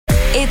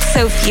It's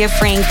Sophia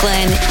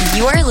Franklin.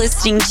 You are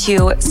listening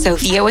to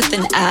Sophia with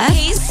an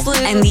F,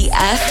 and the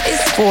F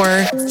is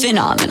for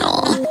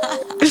phenomenal.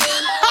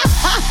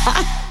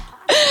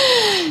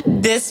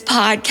 This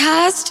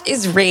podcast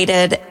is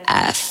rated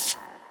F.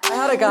 I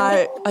had a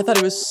guy, I thought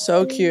he was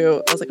so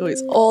cute. I was like, oh,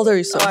 he's older,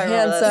 he's so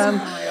handsome.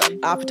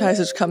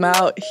 Appetizers come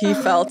out. He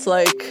felt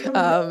like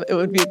it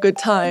would be a good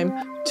time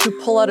to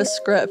pull out a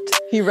script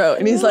he wrote.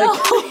 And he's like,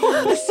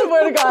 I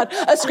swear to God,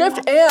 a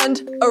script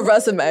and a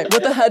resume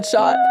with a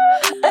headshot.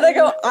 And I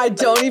go, I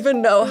don't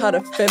even know how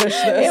to finish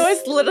this. It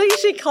was literally,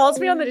 she calls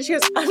me on the day, she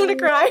goes, I'm gonna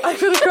cry. I'm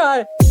gonna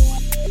cry.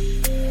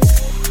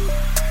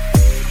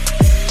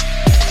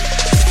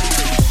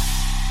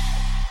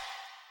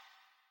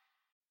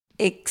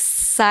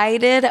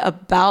 Excited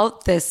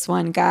about this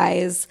one,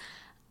 guys.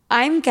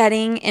 I'm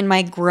getting in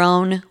my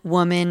grown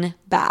woman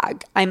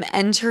bag. I'm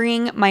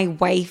entering my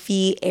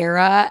wifey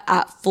era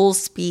at full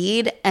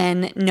speed,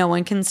 and no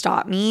one can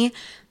stop me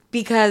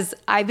because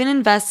I've been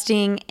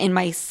investing in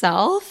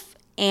myself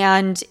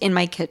and in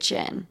my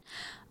kitchen.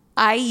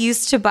 I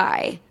used to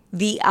buy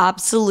the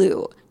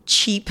absolute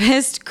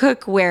cheapest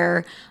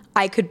cookware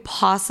I could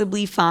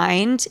possibly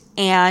find,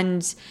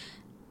 and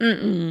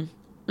not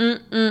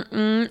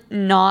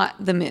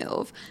the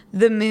move.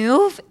 The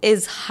move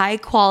is high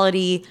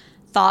quality,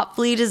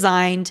 thoughtfully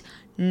designed,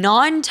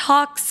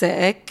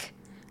 non-toxic,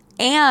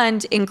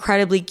 and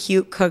incredibly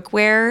cute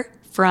cookware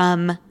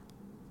from,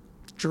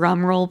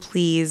 drumroll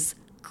please,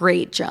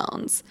 Great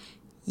Jones.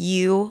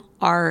 You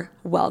are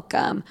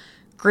welcome.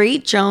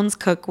 Great Jones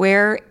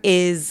cookware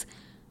is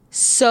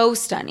so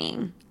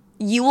stunning.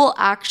 You will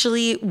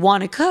actually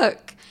want to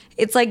cook.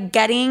 It's like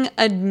getting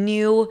a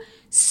new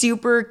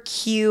super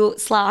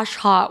cute /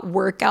 hot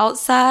workout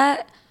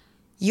set.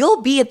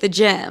 You'll be at the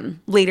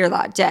gym later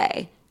that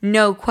day.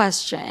 No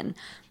question.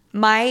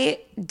 My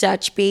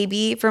Dutch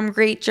baby from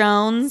Great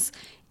Jones,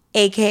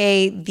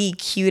 aka the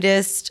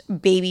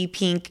cutest baby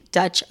pink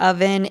Dutch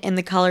oven in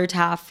the color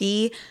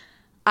taffy,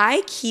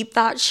 I keep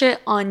that shit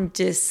on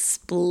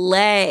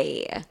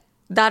display.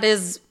 That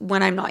is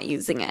when I'm not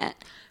using it.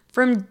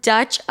 From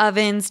Dutch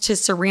ovens to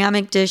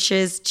ceramic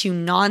dishes to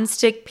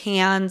nonstick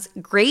pans,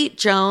 Great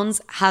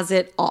Jones has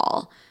it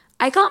all.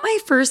 I got my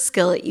first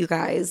skillet, you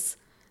guys.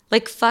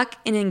 Like, fuck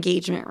an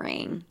engagement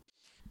ring.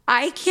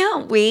 I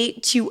can't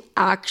wait to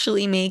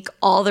actually make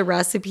all the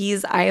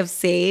recipes I have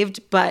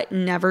saved but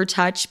never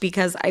touched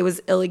because I was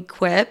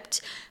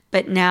ill-equipped.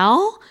 But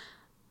now,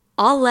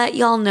 I'll let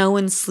y'all know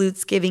when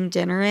Slutsgiving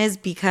dinner is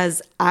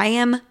because I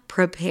am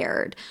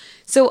prepared.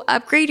 So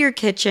upgrade your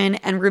kitchen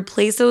and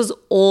replace those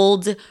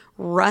old,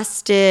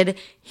 rusted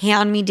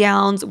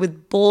hand-me-downs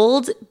with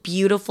bold,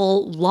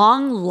 beautiful,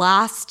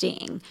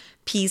 long-lasting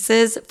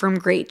pieces from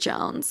Great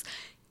Jones.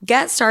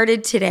 Get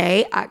started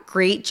today at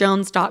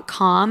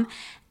greatjones.com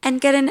and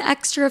get an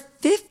extra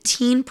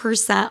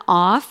 15%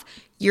 off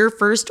your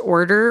first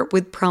order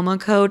with promo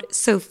code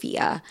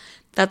SOPHIA.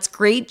 That's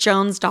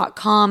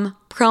greatjones.com,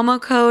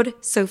 promo code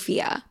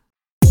SOPHIA.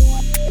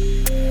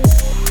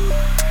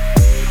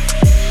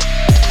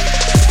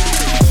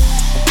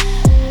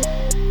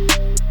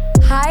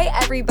 Hi,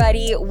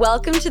 everybody.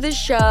 Welcome to the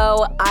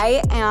show.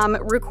 I am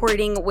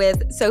recording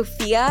with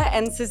Sophia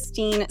and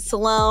Sistine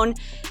Stallone.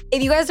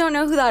 If you guys don't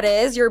know who that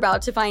is, you're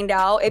about to find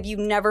out. If you've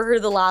never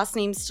heard the last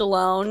name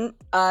Stallone,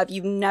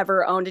 you've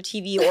never owned a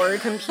TV or a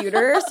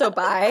computer, so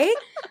bye.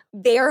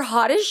 They are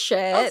hot as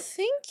shit. Oh,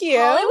 thank you.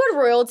 Hollywood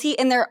royalty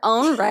in their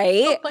own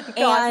right. Oh my God.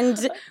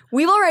 And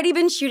we've already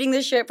been shooting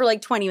this shit for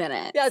like 20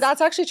 minutes. Yeah, that's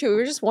actually true. We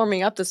were just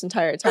warming up this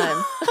entire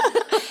time.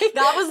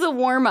 That was the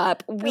warm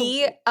up.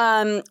 We,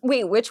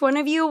 wait, which one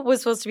of you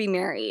was supposed to be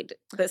married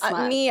this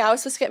month? Me, I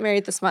was supposed to get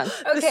married this month.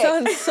 Okay. This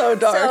sounds so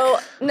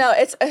dark.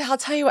 I'll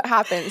tell you what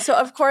happened. So,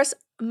 of course,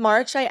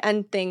 March, I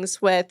end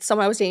things with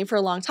someone I was dating for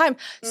a long time.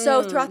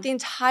 So throughout the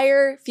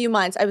entire few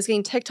months, I was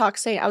getting TikTok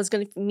saying I was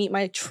going to meet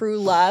my true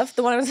love,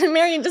 the one I was going to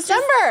marry in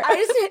December.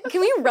 Can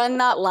we run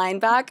that line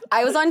back?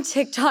 I was on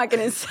TikTok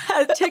and it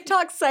said,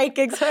 TikTok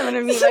psychics, I'm going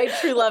to meet my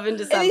true love in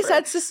December. And he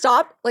said to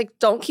stop, like,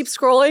 don't keep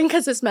scrolling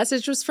because this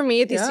message was for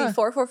me. They see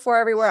 444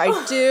 everywhere.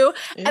 I do.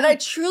 And I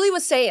truly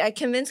was saying, I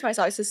convinced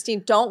myself, I said,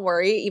 Steve, don't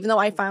worry. Even though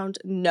I found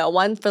no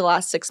one for the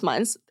last 6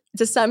 months,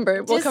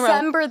 December will come around.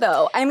 December,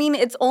 though. I mean,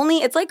 it's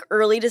like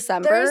early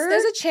December.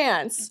 There's a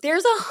chance.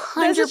 There's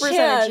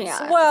 100%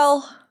 chance.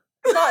 Well,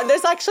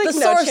 there's actually the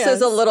no source chance.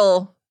 is a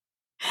little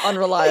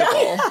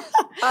unreliable.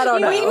 I don't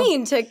know. What do you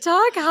mean,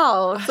 TikTok?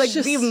 How? It's like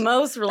the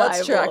most reliable.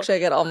 That's true. Actually, I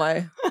get all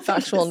my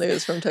factual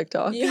news from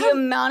TikTok. The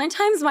amount of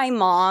times my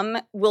mom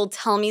will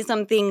tell me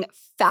something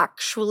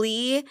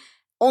factually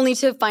only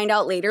to find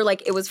out later,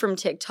 like, it was from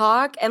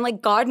TikTok. And,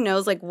 like, God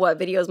knows, like, what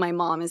videos my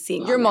mom is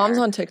seeing. Your mom's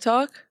on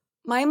TikTok?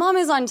 My mom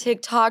is on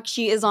TikTok.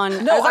 She is on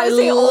I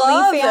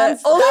love OnlyFans.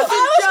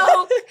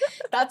 it.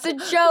 That's a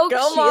joke.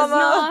 Go, she mama. is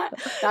not.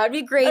 That would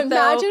be great,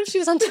 Imagine though. if she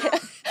was on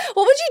What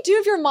would you do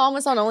if your mom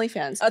was on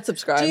OnlyFans? I'd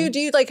subscribe. Do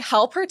you like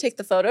help her take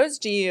the photos?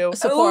 Do you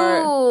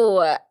support?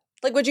 Ooh,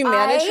 Like, would you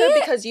manage her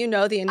because you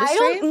know the industry?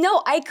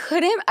 I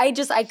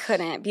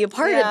couldn't be a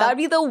part of it. That would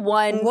be the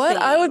one What?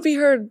 thing. I would be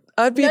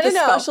the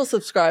special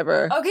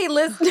subscriber. Okay,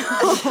 listen.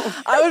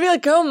 I would be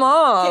like, go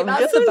mom,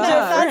 get the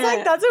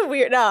bag. That's a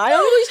weird, no, I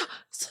don't.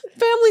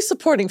 Family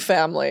supporting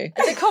family.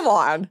 Like, come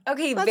on.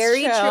 Okay, That's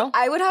very true. true.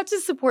 I would have to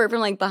support from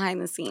like behind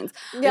the scenes.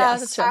 Yeah,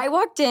 that's true. I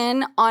walked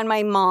in on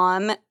my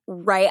mom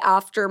right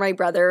after my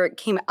brother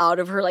came out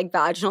of her like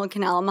vaginal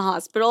canal in the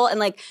hospital, and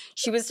like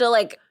she was still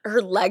like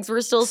her legs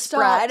were still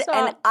spread,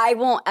 and I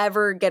won't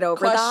ever get over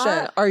Question: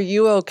 that. Are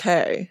you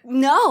okay?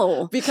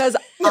 No, Because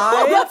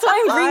that's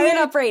why I'm bringing it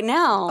up right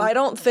now. I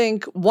don't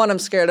think, one, I'm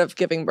scared of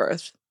giving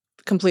birth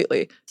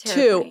completely.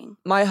 Terrifying. 2,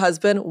 my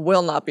husband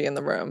will not be in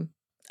the room.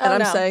 And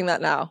I'm saying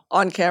that now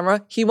on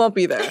camera. He won't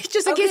be there.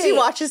 Just in case he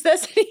watches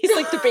this and he's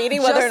like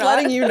debating whether or Just not.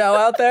 letting you know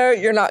out there,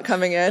 you're not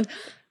coming in.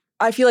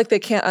 I feel like they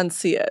can't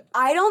unsee it.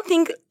 I don't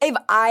think if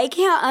I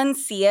can't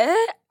unsee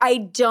it, I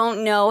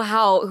don't know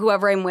how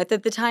whoever I'm with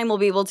at the time will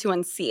be able to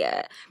unsee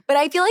it. But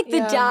I feel like the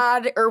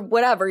dad or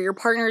whatever, your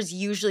partner's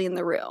usually in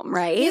the room,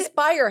 right? He's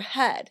by your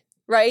head,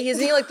 right?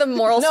 Isn't he like the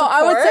moral support?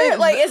 I would say,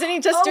 like, isn't he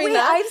just doing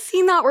that? I've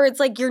seen that where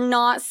it's like you're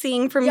not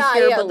seeing from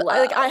here below.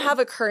 Like, I have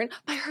a current.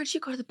 I heard you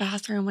go to the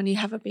bathroom when you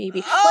have a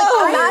baby.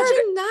 Oh, like,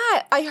 imagine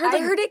that. I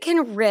heard it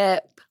can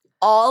rip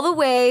all the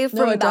way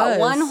from it that does.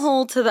 one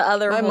hole to the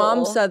other hole. My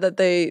mom said that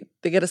they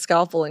get a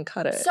scalpel and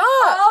cut it.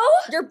 Stop.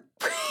 You're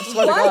I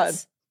swear to God.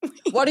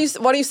 Why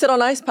do you sit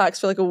on ice packs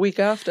for like a week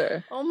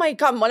after? Oh my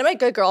God. One of my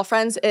good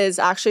girlfriends is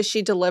actually,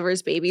 she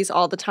delivers babies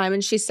all the time.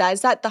 And she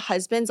says that the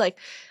husbands like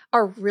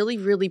are really,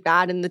 really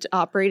bad in the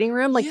operating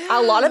room. Like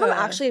a lot of them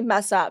actually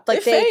mess up.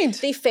 Like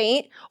They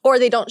faint or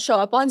they don't show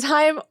up on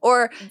time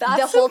or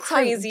That's the whole some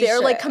time crazy they're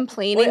like shit.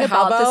 complaining Wait,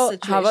 about the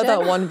situation. How about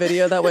that one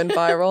video that went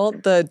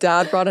viral? The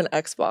dad brought an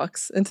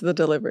Xbox into the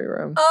delivery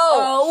room.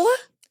 Oh.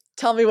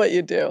 Tell me what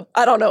you'd do.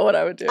 I don't know what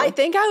I would do. I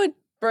think I would.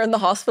 Burn the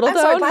hospital I'm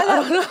down? sorry, by I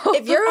don't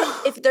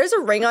know. if there's a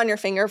ring on your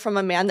finger from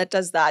a man that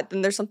does that,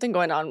 then there's something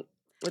going on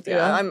with you.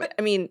 Yeah.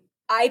 I mean,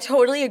 I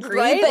totally agree.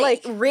 Right? But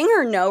Like- ring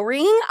or no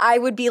ring, I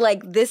would be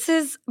like, this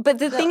is, but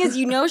the thing is,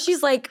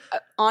 she's like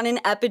on an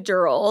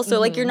epidural. So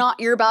like you're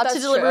about to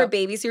That's deliver true. a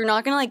baby. So you're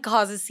not going to like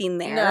cause a scene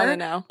there.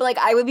 No. But like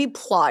I would be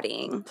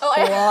plotting.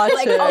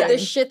 Watching. Like, the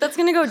shit that's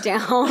going to go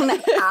down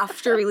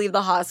after we leave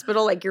the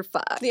hospital, like you're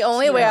fucked. The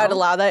only way I'd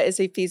allow that is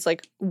if he's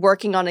like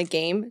working on a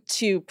game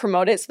to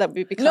promote it so that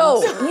we become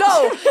No,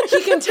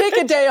 he can take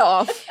a day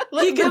off.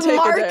 He can the take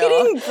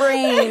marketing a day off.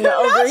 brain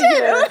over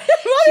here.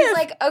 She's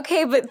like,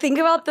 okay, but think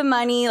about the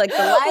money, like the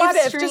live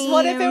stream.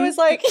 What if it was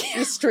like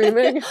He's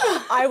streaming.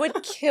 I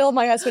would kill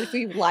my husband if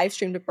we live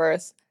streamed a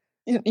birth.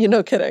 You're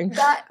no kidding.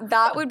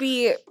 That would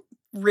be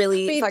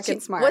really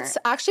fucking smart. What's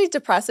actually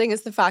depressing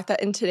is the fact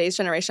that in today's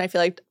generation, I feel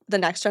like the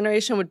next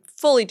generation would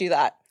fully do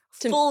that.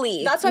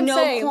 Fully. That's what I'm no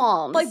saying.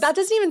 qualms. Like that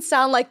doesn't even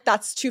sound like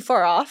that's too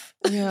far off.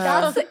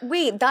 Yeah.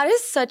 Wait, that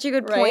is such a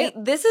good Right?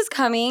 point. This is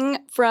coming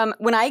from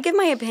when I give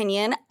my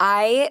opinion.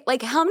 I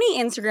like how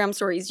many Instagram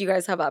stories do you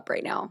guys have up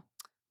right now?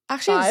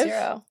 Actually, 5?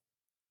 0.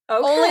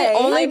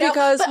 Only I know,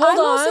 because, but hold I'm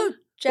on. also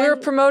We were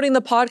promoting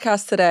the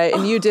podcast today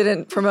and you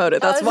didn't promote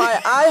it. That's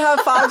why I have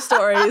 5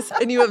 stories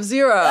and you have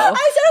 0. I said I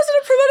was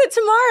going to promote it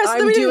tomorrow. So I'm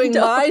then we doing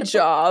didn't my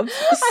job.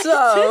 I did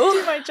So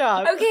do my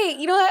job. Okay,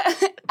 you know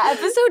what?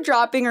 Episode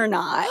dropping or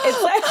not,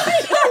 it's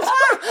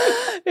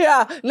like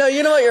yeah, no,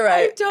 you know what? You're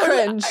right.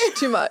 totally- Cringe.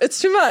 Too much. It's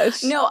too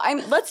much. no.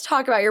 Let's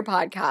talk about your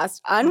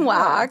podcast,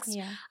 Unwaxed.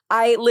 Yeah.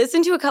 I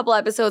listened to a couple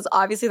episodes.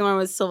 Obviously, the one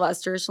with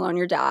Sylvester Stallone,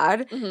 your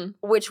dad,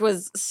 which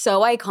was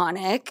so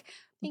iconic.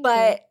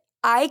 But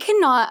I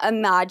cannot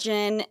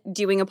imagine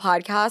doing a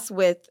podcast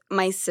with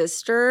my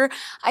sister.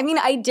 I mean,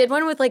 I did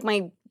one with like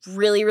my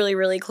really, really,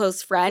 really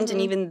close friend,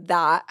 and even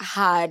that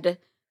had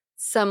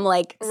some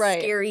like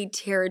scary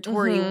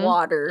territory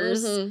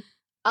waters.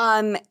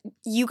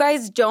 You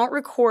guys don't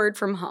record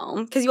from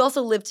home because you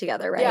also live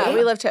together, right? Yeah,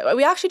 we live together.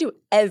 We actually do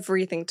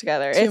everything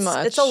together. Too It's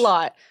much. a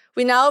lot.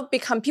 We now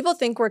people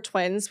think we're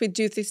twins. We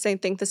do the same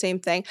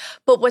thing.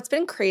 But what's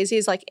been crazy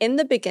is like in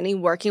the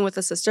beginning working with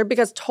a sister,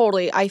 because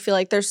totally I feel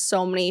like there's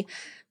so many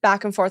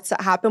back and forths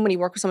that happen when you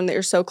work with someone that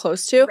you're so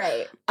close to.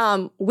 Right.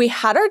 We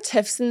had our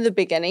tiffs in the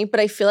beginning, but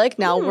I feel like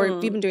now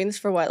we've been doing this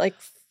for what, like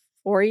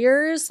 4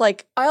 years?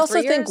 Like I also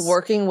 3 think years?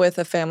 working with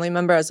a family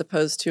member as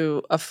opposed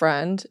to a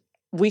friend,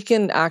 we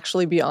can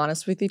actually be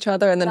honest with each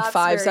other. And then That's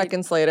 5 very-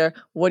 seconds later,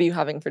 what are you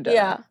having for dinner?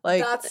 Yeah,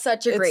 Like That's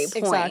such a great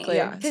point. exactly.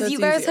 Yeah, Because so you it's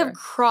guys easier. have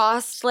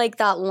crossed like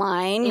that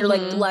line. You're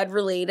like blood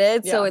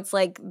related. So Yeah. it's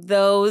like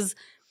those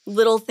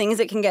little things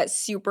that can get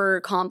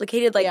super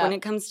complicated. Like Yeah. when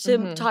it comes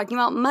to talking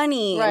about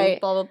money and Right.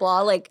 blah, blah,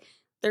 blah. Like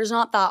there's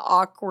not that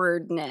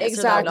awkwardness.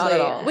 Exactly. Not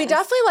at all. We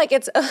definitely like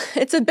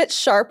it's a bit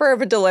sharper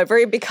of a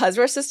delivery because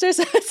we're sisters.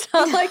 It's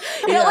not like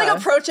you don't like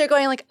approach it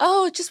going like,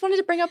 oh, just wanted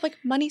to bring up like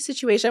money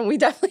situation. We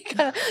definitely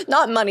kind of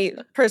not money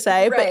per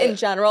se, but in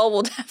general,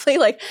 we'll definitely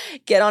like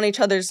get on each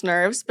other's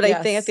nerves. But I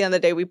think at the end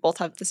of the day, we both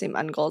have the same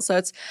end goal. So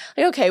it's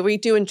like, okay, we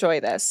do enjoy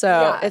this.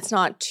 So it's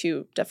not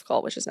too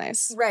difficult, which is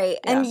nice. Right.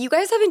 And you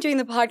guys have been doing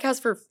the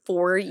podcast for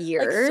 4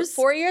 years. Like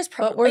 4 years,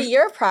 a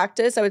year of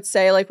practice, I would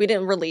say. Like we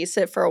didn't release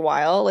it for a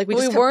while. Like we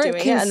just kept doing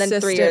it, and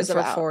then 3 years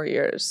for 4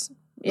 years.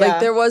 Like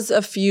there was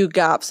a few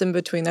gaps in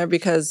between there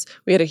because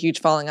we had a huge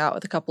falling out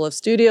with a couple of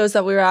studios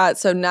that we were at.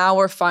 So now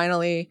we're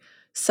finally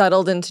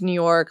settled into New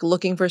York.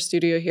 Looking for a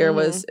studio here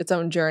was its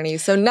own journey.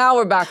 So now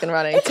we're back and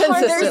running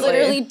consistently. There's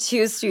literally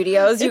 2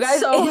 studios. You guys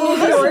so in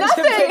New York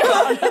to pick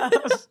on.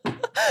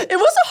 It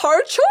was a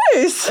hard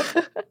choice.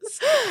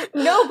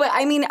 No, but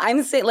I mean,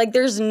 I'm saying like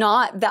there's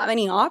not that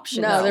many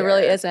options. No, there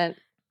really isn't.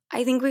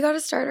 I think we got to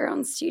start our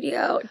own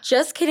studio.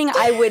 Just kidding.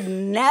 I would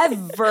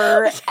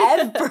never,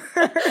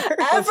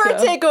 ever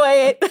take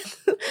away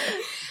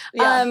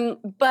it.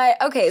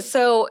 But okay,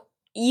 so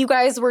you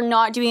guys were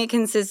not doing it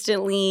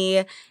consistently.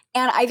 And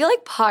I feel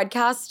like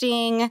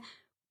podcasting,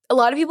 a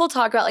lot of people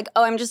talk about like,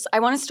 oh, I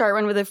want to start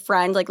one with a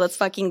friend. Like, let's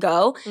fucking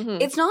go.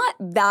 It's not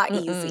that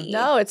easy.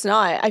 No, it's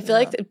not. I feel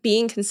like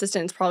being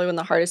consistent is probably one of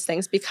the hardest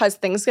things because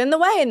things get in the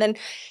way. And then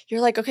you're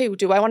like, okay,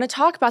 do I want to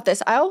talk about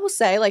this? I will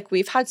say like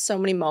we've had so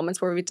many moments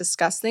where we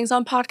discuss things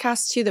on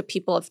podcasts too that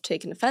people have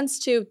taken offense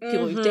to,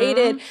 people we've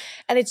dated.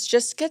 And it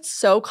just gets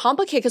so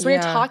complicated because when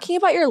you're talking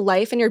about your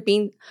life and you're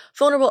being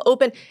vulnerable,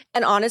 open.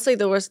 And honestly,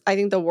 I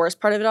think the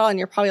worst part of it all, and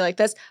you're probably like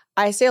this,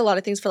 I say a lot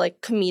of things for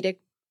like comedic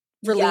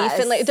relief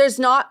and like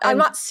I'm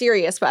not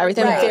serious about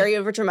everything. I'm very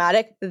over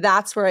dramatic.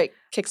 That's where it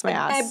kicks my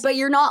ass. But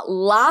you're not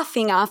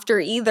laughing after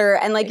either.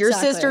 And like your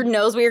sister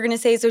knows what you're gonna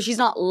say, so she's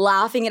not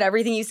laughing at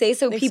everything you say.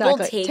 So people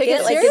take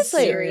it like it's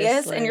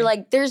serious. And you're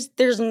like,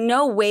 there's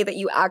no way that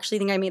you actually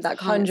think I made that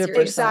comment 100%.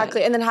 Serious.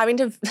 Exactly. And then having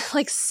to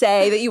like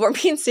say that you weren't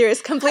being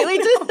serious completely.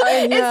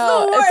 I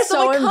know. It's the worst. It's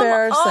so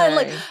embarrassing. Come on.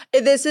 Like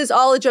this is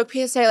all a joke.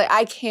 PSA. Like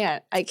I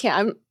can't.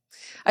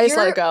 I just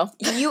let it go.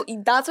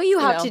 That's what you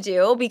have to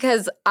do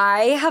because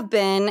I have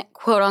been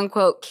quote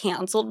unquote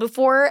canceled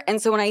before.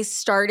 And so when I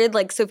started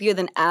like Sophia with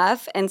an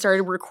F and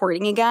started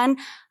recording again,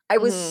 I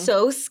was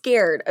so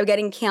scared of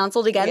getting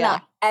canceled again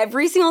that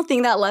every single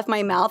thing that left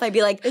my mouth, I'd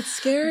be like, it's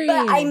scary.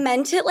 But I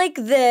meant it like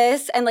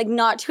this and like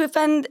not to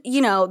offend,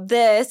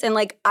 this. And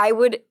like I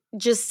would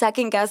just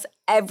second guess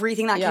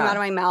everything that came out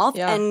of my mouth.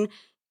 Yeah. And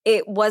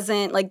it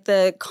wasn't like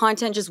the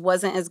content just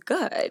wasn't as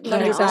good.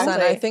 100%.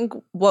 I think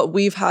what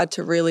we've had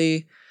to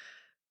really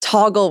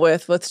toggle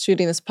with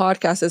shooting this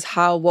podcast is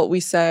how what we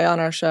say on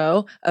our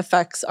show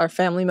affects our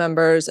family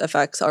members,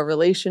 affects our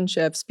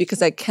relationships,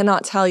 because I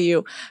cannot tell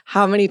you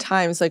how many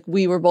times like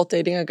we were both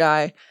dating a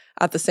guy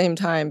at the same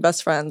time,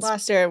 best friends.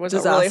 Last year was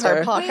a really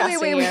hard podcasting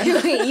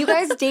year. Wait. You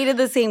guys dated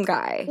the same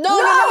guy? No.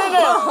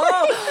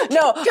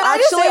 No,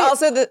 actually,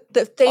 also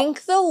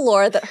thank the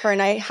Lord that her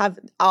and I have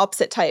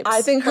opposite types.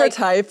 I think her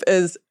type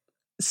is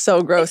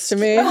so gross to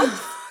me.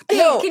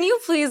 Can you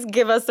please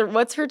give us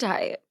what's her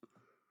type?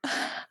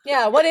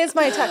 Yeah, what is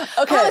my type?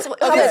 Okay. This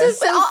is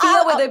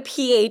Sophia with a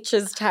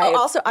PH's type.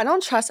 Also, I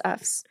don't trust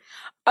Fs.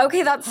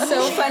 Okay, that's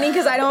so funny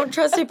because I don't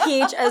trust a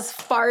PH as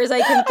far as I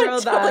can throw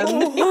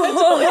them.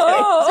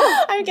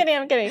 I'm kidding.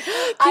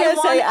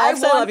 I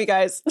love you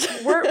guys.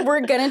 We're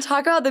gonna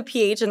talk about the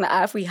PH and the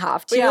F. We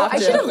have to. I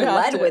should have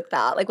led with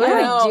that. Like, what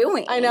are we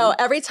doing? I know.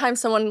 Every time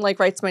someone like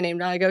writes my name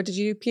down, I go, "Did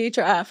you PH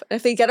or F?" And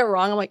if they get it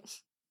wrong, I'm like,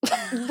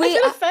 wait,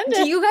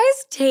 do you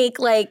guys take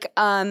like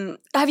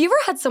have you ever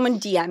had someone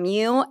DM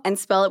you and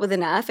spell it with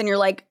an F and you're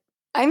like,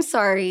 I'm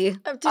sorry.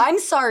 I'm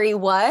sorry,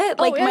 what?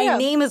 Like my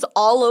name is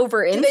all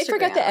over Instagram. Do they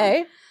forget the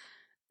A?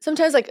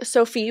 Sometimes like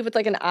Sophie with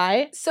like an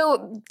I.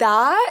 So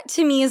that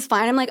to me is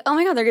fine. I'm like, oh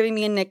my God, they're giving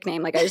me a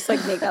nickname. Like I just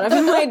like make that up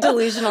in my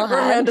delusional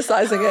head.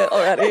 Romanticizing it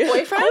already.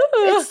 Boyfriend?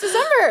 It's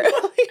December.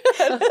 Oh my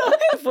God.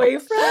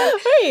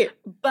 Boyfriend? Wait.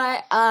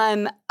 But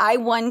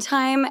one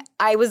time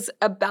I was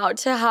about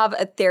to have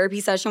a therapy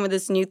session with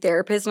this new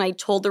therapist and I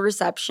told the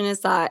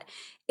receptionist that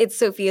it's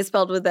Sophia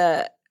spelled with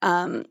a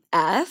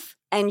F.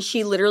 And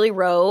she literally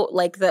wrote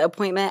like the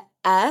appointment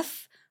F-O-P-H-I-A.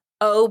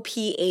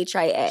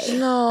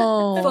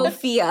 No.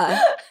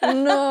 Sophia.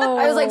 No.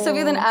 I was like,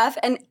 Sophia with an F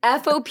and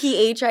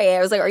F-O-P-H-I-A.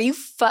 I was like, are you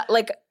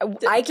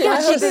I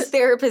can't take this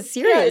therapist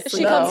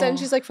seriously. She comes in,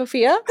 she's like,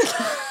 Sophia?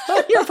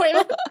 Your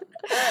appointment?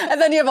 And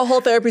then you have a whole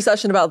therapy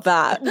session about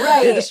that.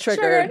 Right. You're just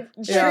triggered.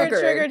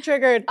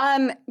 Triggered.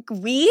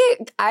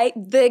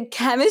 The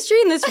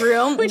chemistry in this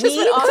room, we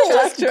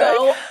just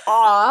go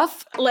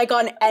off like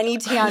on any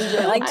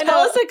tangent. Like tell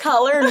us a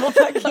color and we'll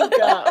fucking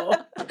go.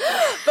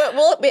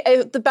 But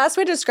the best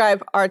way to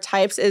describe our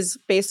types is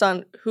based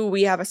on who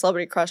we have a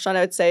celebrity crush on, I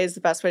would say is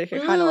the best way to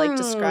kind of like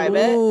describe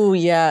it. Ooh,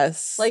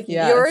 yes. Like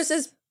yours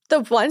is the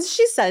ones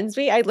she sends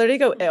me, I literally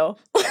go, ew.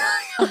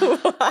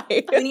 Why?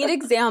 We need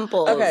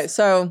examples. Okay,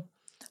 so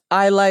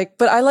I like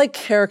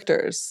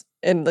characters.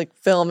 in like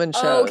film and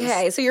shows.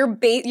 Okay, so you're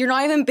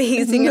not even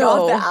basing it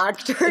off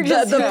the actor,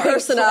 just the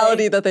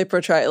personality that they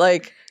portray,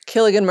 like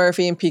Cillian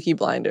Murphy and Peaky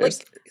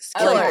Blinders.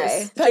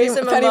 Okay.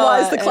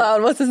 Pennywise the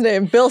clown. What's his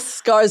name? Bill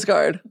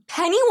Skarsgård.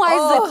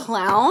 Pennywise the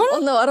clown? Oh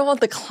no, I don't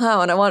want the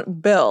clown. I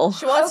want Bill.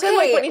 She wants him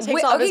like when he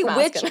takes off his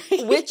mask.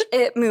 Which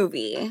It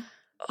movie?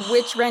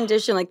 Which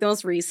rendition? Like the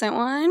most recent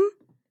one?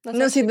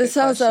 No, see, this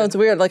sounds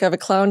weird. Like I have a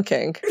clown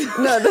kink.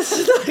 No, this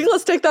is like,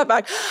 let's take that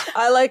back.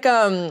 I like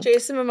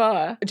Jason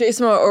Momoa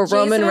or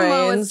Roman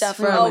Reigns.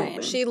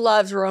 Oh, she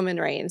loves Roman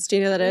Reigns. Do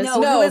you know who that is?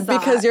 No,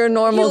 because you're a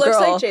normal girl. He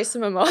looks like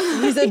Jason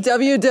Momoa. He's a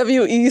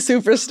WWE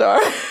superstar.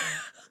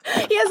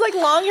 He has like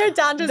long hair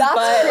down to his butt.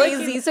 That's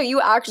crazy. So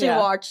you actually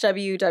watch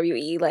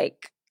WWE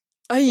like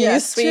we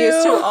used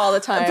to all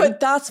the time. But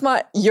that's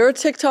your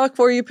TikTok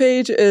For You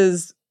page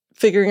is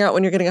figuring out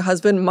when you're getting a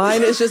husband.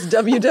 Mine is just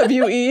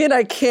WWE and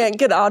I can't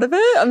get out of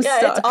it. I'm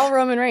stuck. It's all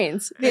Roman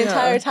Reigns. The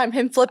entire time,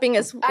 him flipping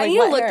his I need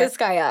to look this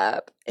guy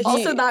up.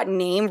 Also, that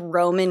name,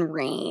 Roman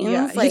Reigns.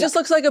 Yeah, he just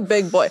looks like a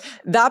big boy.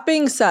 That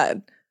being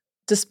said,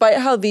 despite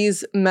how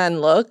these men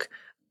look,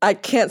 I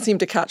can't seem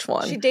to catch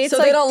one. She dates so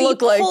like they don't the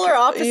look like polar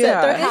opposite.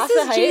 They're half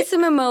the height.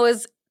 Jason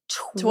Momoa's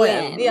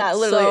twin. Yeah,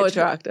 literally so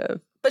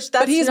attractive.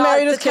 But he's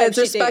married with kids.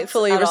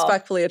 Respectfully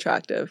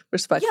attractive.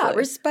 Respectfully. Yeah,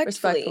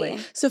 respectfully.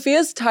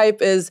 Sophia's type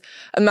is,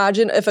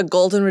 imagine if a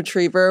golden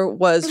retriever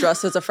was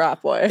dressed as a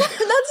frat boy.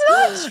 That's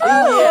not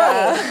true.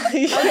 Yeah.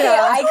 Okay,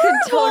 I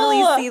could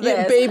totally see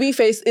this. Baby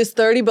face is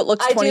 30 but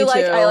looks 22.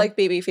 I like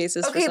baby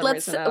faces. Okay, for some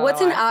reason.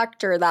 what's an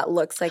actor that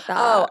looks like that?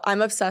 Oh,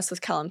 I'm obsessed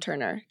with Callum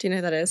Turner. Do you know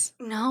who that is?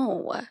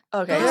 No.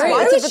 Okay.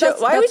 Why would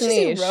you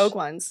say niche. Rogue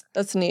Ones?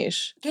 That's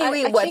niche. Okay,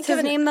 wait, what's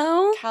his name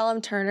though?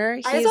 Callum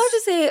Turner. I was about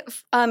to say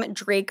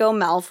Draco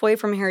Malfoy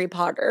from Harry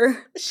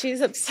Potter.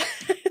 She's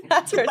obsessed.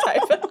 That's her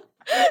type.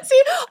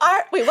 See,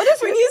 wait, what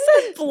is when you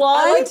said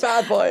blonde? I like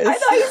bad boys. I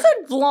thought you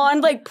said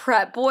blonde, like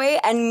prep boy,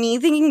 and me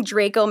thinking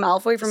Draco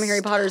Malfoy from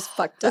Harry Potter is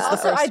fucked up.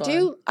 That's the first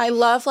one. I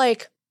love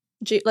like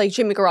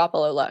Jimmy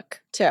Garoppolo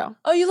look too.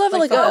 Oh, you love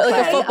like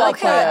a football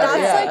player.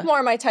 That's like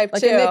more my type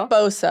like too. Like a Nick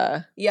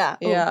Bosa. Yeah.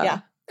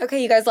 Yeah.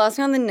 Okay, you guys lost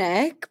me on the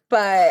Nick,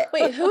 but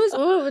wait, who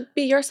would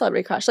be your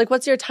celebrity crush? Like,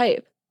 what's your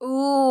type?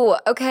 Ooh,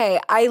 okay.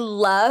 I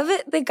love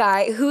the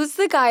guy. Who's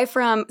the guy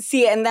from?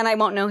 See, and then I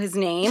won't know his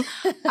name.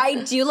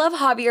 I do love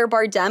Javier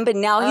Bardem, but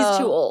now he's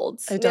too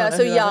old. Yeah,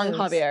 so young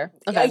Javier.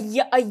 Okay.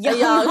 A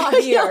young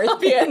Javier.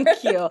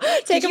 Thank you.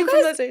 Take him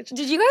from this age.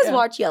 Did you guys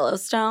watch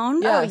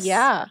Yellowstone? Yes. Oh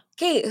yeah.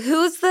 Okay,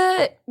 who's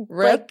the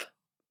Rip?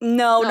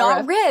 No,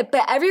 not Rip,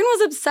 but everyone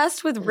was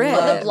obsessed with Rip.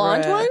 The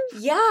blonde one?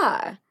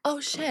 Yeah. Oh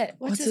shit.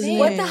 What's his name? name?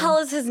 What the hell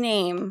is his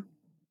name?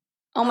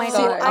 Oh my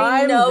god.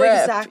 I know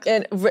Rip, exactly.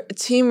 And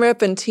Team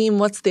Rip and Team,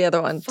 what's the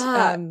other one?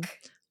 Fuck.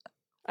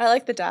 I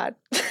like the dad.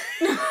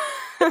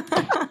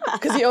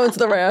 Because he owns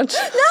the ranch.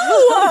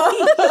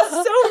 No! That's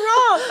so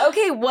wrong.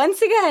 Okay,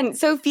 once again,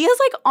 Sophia's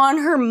like on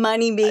her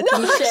money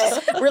making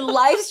shit. We're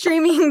live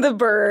streaming the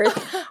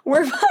birth.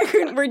 We're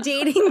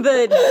dating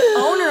the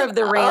owner of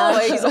the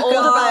ranch. She's old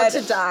about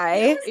to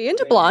die. Are you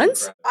into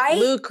blondes?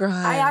 Luke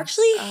Grimes. I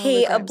actually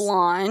hate a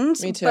blonde.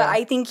 Me too. But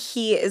I think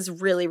he is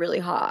really, really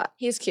hot.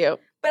 He's cute.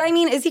 But I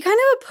mean, is he kind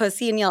of a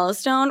pussy in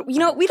Yellowstone? You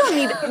know, we don't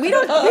need to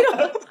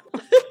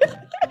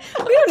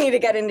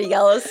get into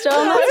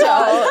Yellowstone. That's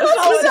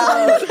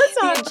not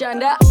the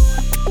agenda.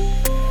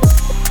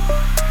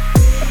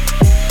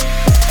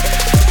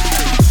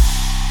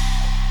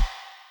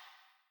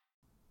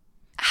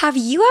 Have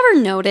you ever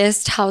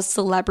noticed how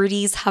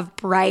celebrities have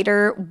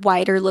brighter,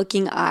 whiter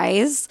looking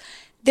eyes?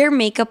 Their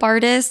makeup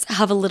artists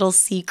have a little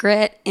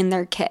secret in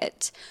their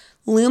kit.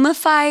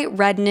 Lumify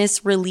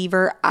Redness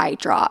Reliever Eye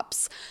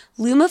Drops.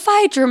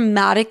 Lumify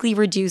dramatically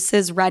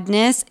reduces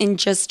redness in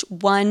just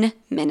 1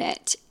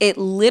 minute. It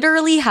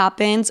literally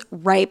happens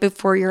right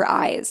before your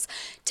eyes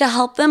to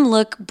help them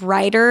look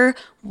brighter,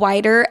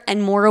 whiter,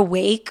 and more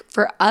awake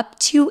for up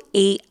to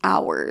 8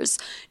 hours.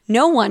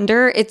 No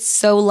wonder it's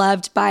so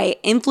loved by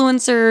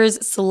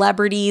influencers,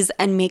 celebrities,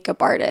 and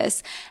makeup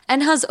artists,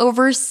 and has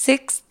over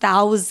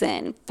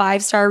 6,000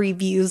 5-star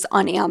reviews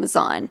on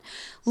Amazon.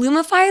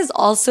 Lumify is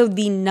also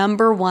the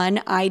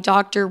 #1 eye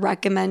doctor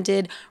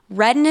recommended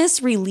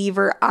redness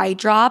reliever eye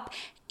drop,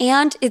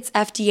 and it's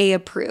FDA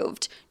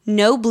approved.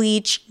 No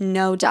bleach,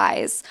 no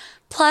dyes.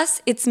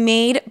 Plus, it's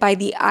made by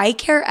the eye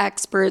care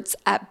experts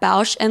at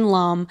Bausch &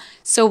 Lomb,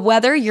 so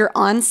whether you're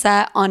on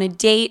set on a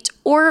date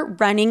or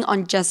running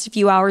on just a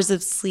few hours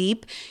of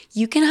sleep,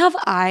 you can have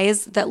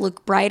eyes that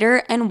look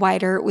brighter and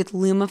whiter with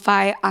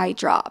Lumify eye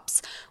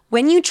drops.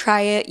 When you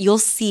try it, you'll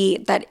see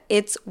that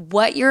it's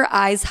what your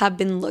eyes have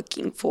been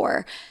looking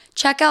for.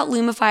 Check out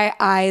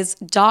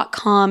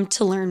lumifyeyes.com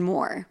to learn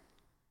more.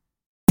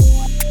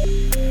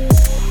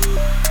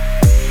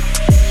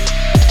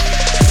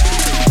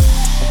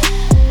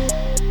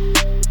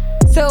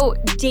 So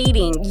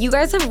dating, you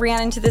guys have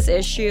ran into this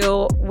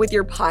issue with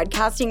your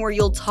podcasting where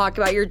you'll talk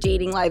about your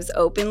dating lives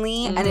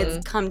openly and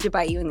it's come to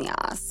bite you in the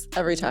ass.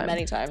 Every time.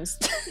 Many times.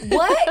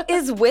 What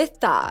is with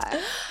that?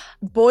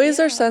 Boys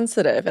are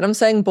sensitive, and I'm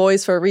saying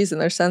boys for a reason.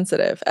 They're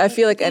sensitive. I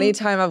feel like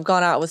anytime I've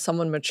gone out with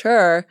someone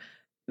mature,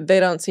 they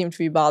don't seem to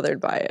be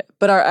bothered by it.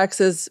 But our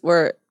exes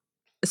were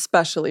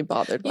especially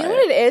bothered by it. You know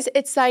what it is?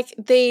 It's like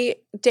they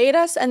date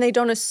us and they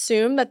don't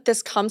assume that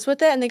this comes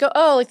with it. And they go,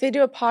 oh, like they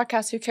do a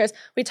podcast, who cares?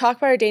 We talk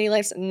about our dating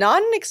lives,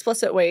 not in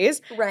explicit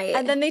ways. Right.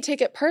 And then they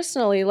take it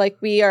personally, like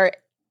we are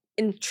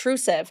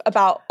intrusive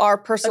about our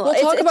personal. Like,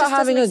 we'll talk it about just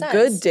having a doesn't make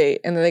good sense.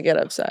 date, and then they get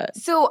upset.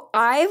 So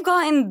I've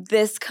gotten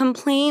this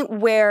complaint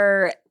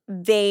where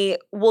they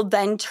will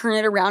then turn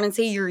it around and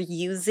say, you're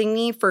using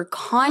me for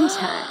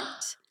content.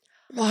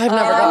 Well, I've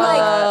never And I'm gotten like,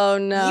 that. Oh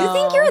no! You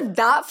think you're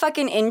that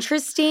fucking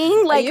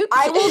interesting? Like, you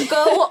I will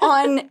go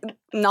on,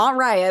 not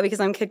Raya because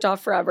I'm kicked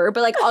off forever,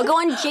 but like I'll go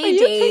on you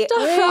J-Date. kicked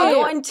off I'll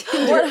go Raya? on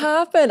Tinder. What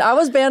happened? I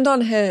was banned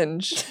on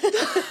Hinge.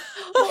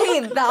 Okay,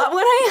 that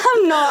one I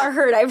have not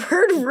heard. I've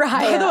heard Raya.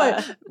 By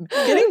the way,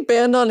 getting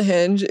banned on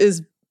Hinge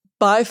is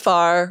by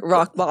far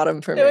rock bottom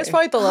for me. It was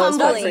probably the lowest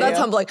one Humbling. for That's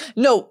you. humbling.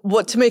 No,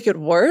 what to make it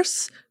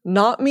worse?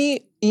 Not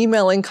me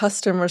emailing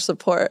customer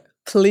support.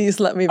 Please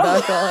let me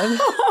back on.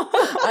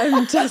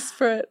 I'm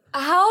desperate.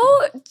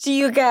 How do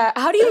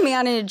you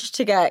manage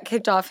to get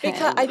kicked off Hinge?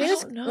 Because I think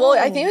it's don't know. well,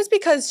 I think it's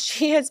because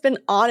she has been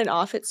on and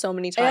off it so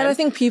many times. And I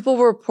think people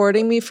were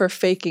reporting me for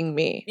faking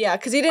me. yeah,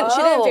 because she didn't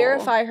Oh.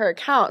 verify her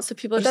account, so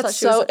people But just that's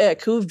thought she so was.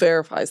 ick. Who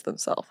verifies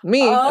themselves?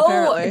 Me, Oh,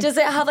 apparently. does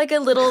it have like a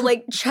little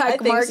like check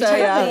think mark so, type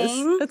yes.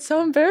 thing? It's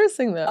so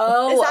embarrassing though.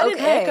 Oh, Is that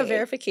okay. an ick, a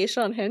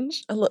verification on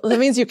Hinge? That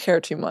means you care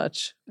too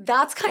much.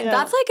 That's Yeah.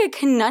 that's like a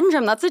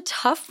conundrum. That's a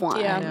tough one.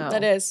 Yeah, know.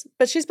 that is.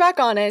 But she's back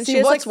on it. And See, she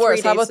has what's like 3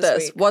 worse? How dates about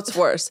this? week. What's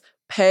worse?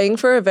 Paying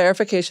for a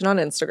verification on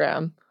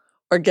Instagram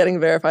or getting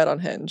verified on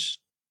Hinge?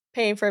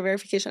 Paying for a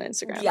verification on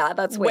Instagram. Yeah,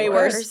 that's way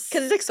worse.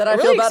 Because it's But I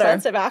really feel better.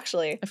 expensive,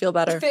 actually. I feel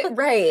better.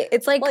 Right.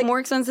 It's like, Like- more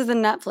expensive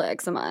than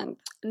Netflix a month.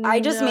 I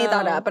just made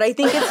that No. up, but I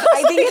think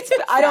it's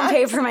I don't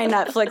pay for my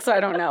Netflix, so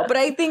I don't know. But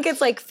I think it's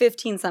like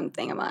 15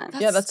 something a month.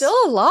 Yeah, that's still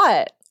a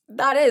lot.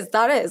 That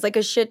is like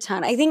a shit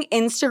ton. I think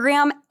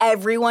Instagram,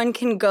 everyone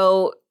can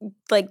go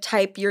like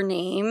type your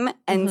name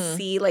and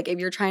see like if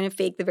you're trying to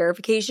fake the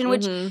verification,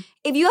 which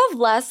if you have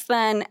less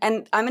than,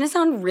 and I'm gonna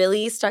sound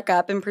really stuck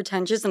up and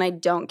pretentious and I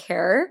don't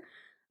care.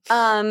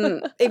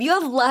 If you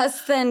have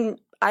less than,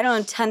 I don't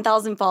know,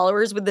 10,000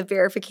 followers with the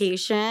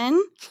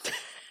verification,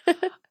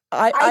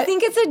 I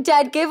think it's a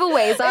dead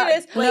giveaway. Is that,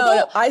 It is. like,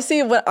 No,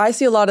 I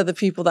see a lot of the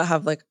people that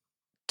have like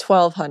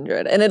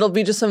 1,200, and it'll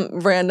be just some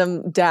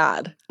random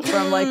dad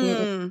from like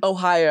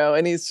Ohio,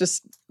 and he's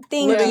just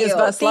Thank living you. his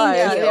best Thank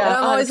life. you. And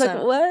I'm always like,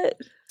 100%. what?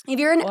 If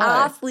you're an Why?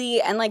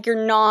 athlete and like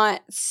you're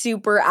not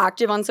super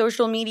active on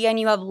social media and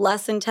you have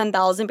less than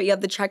 10,000 but you have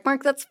the check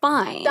mark, that's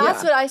fine.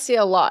 That's what I see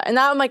a lot. And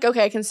now I'm like,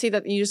 okay, I can see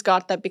that you just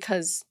got that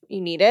because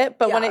you need it.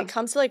 But when Yeah. it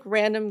comes to like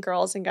random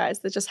girls and guys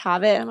that just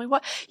have it, I'm like,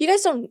 what? You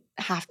guys don't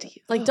have to.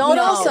 Like, don't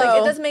No. also,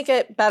 like, it doesn't make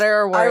it better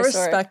or worse. I or-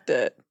 respect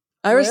it.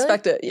 I Really?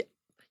 respect it.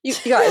 You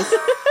guys,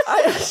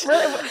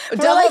 We're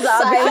devil's like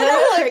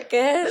advocate.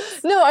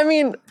 crickets. No, I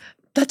mean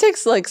that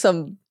takes like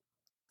some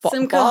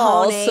Some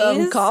balls, some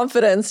cojones.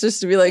 confidence,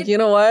 just to be like, you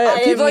know what,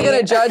 I people are mean-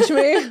 gonna judge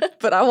me,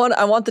 but I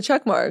want the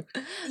check mark.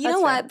 You know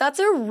what? That's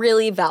a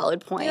really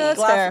valid point. Yeah,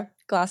 that's fair.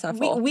 Glass half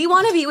full. We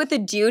want to be with a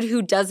dude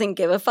who doesn't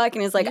give a fuck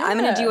and is like, I'm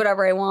going to Yeah. do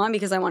whatever I want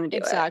because I want to do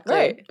it. Exactly.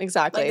 Right.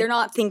 Exactly. Like, they're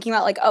not thinking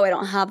about like, oh, I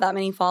don't have that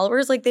many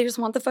followers. Like, they just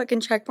want the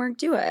fucking check mark,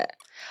 do it.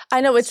 I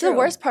know. It's the true.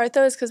 worst part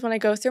though, is because when I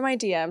go through my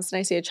DMs and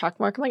I see a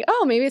check mark, I'm like,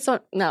 oh, maybe it's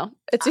not. No,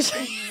 it's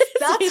usually,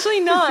 it's usually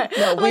not.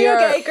 No, I'm we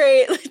like, are- okay,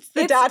 great. It's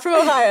the dad from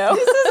Ohio.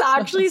 This is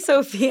actually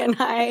Sophie and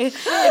I.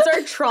 It's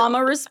our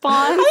trauma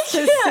response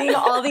to seeing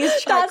all these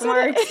check That's what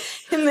it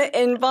marks in the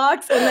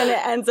inbox and then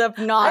it ends up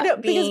I know, not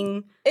because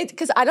being.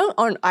 Because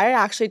I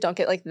actually don't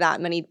get like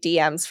that many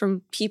DMs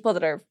from people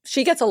that are.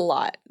 She gets a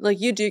lot. Like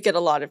you do get a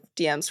lot of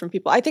DMs from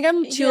people. I think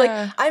I'm too Yeah.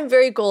 like I'm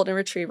very golden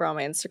retriever on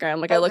my Instagram.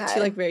 Like I look Okay. too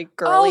like very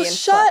girly Oh, and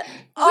shut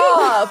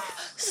up!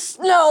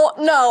 No,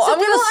 I'm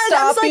people gonna are- stop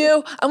I'm just like-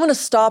 you. I'm gonna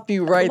stop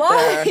you right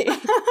Why? there.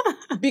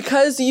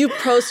 Because you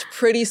post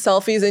pretty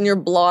selfies and you're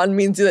blonde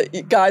means that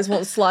you guys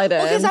won't slide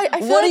in. Because I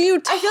feel what like, are you I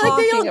talking feel like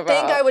they don't about?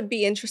 think I would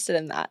be interested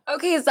in that.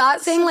 Okay, is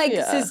that saying like,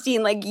 Yeah.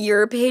 Sistine, like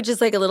your page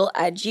is like a little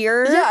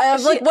edgier? Yeah,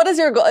 I'm like, what is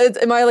your goal?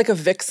 Am I like a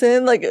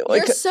vixen? Like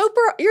You're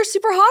super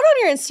hot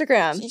on your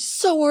Instagram.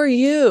 so are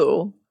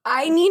you.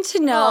 I need to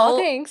Oh, know.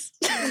 thanks.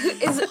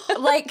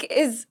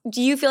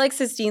 Do you feel like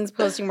Sistine's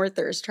posting more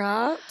thirst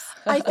traps?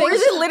 I Or think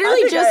is it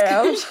literally just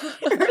I or is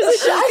it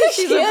just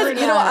she's a am.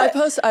 brunette? You know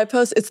what? I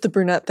post. It's the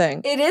brunette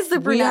thing. It is the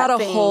We brunette had a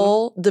thing.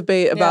 whole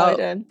debate we about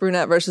did.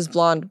 brunette versus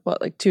blonde.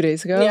 What, like 2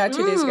 days ago? Yeah,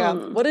 2 days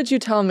ago. What did you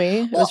tell me?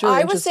 It Well, was really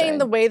I was saying interesting.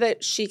 the way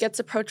that she gets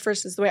approached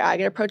versus the way I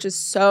get approached is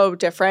so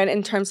different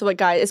in terms of what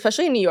guys,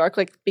 especially in New York,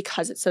 like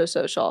because it's so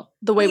social.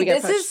 The way we get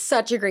This approached. is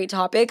such a great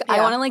topic. I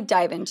Yeah. want to like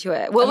dive into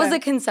it. What was Okay.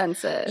 the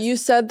consensus? You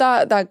said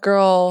that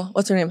girl,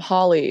 what's her name,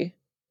 Holly,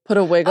 put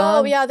a wig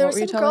on. Oh yeah, there What was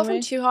were you some girl telling from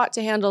me? Too Hot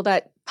to Handle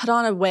that put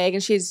on a wig,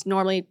 and she's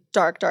normally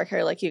dark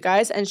hair like you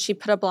guys, and she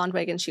put a blonde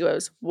wig, and she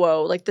goes,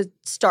 whoa, like the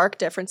stark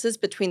differences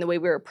between the way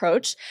we were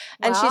approached.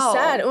 And she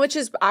said, which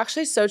is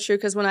actually so true,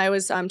 because when I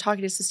was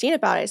talking to Sistine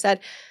about it, I said,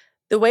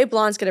 the way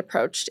blondes get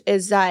approached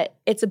is that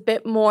it's a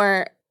bit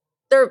more,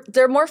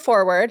 they're more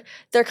forward.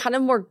 They're kind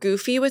of more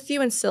goofy with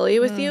you and silly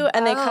with you,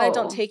 and they kind of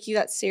don't take you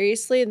that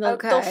seriously. And they'll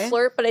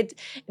flirt, but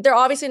they're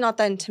obviously not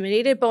that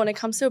intimidated. But when it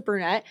comes to a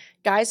brunette,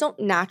 guys don't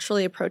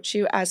naturally approach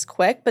you as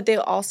quick, but they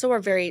also are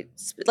very,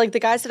 like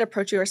the guys that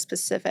approach you are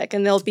specific,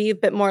 and they'll be a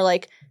bit more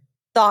like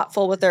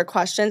thoughtful with their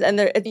questions. And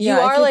you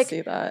are like,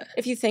 see that.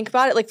 If you think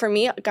about it, like for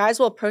me, guys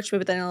will approach me,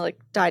 but then it'll like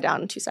die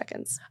down in 2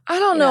 seconds. I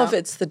don't know if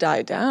it's the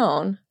die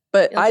down,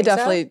 but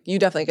you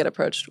definitely get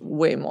approached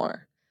way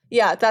more.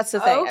 Yeah, that's the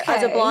thing. Okay.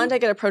 As a blonde, I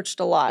get approached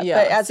a lot.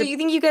 Yeah. But you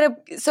think you get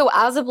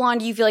as a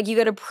blonde, you feel like you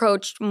get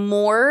approached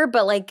more,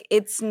 but like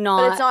it's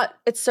not.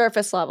 It's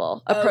surface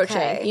level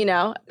approaching, you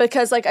know?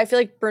 Because like I feel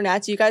like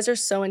brunettes, you guys are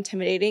so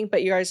intimidating,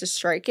 but you guys are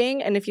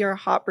striking. And if you're a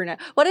hot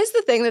brunette, what is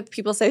the thing that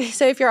people say? They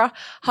say if you're a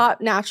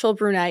hot natural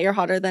brunette, you're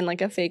hotter than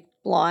like a fake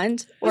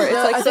blonde. Or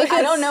it's like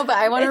I don't know, but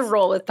I want to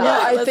roll with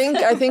that. Yeah,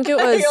 I think it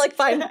was. You're like,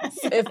 fine.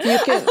 If you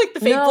can, like the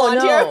fake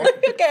blonde here.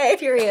 Okay,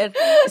 period.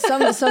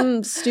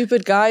 Some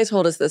stupid guy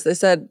told us this. They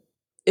said,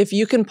 if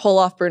you can pull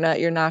off brunette,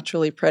 you're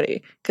naturally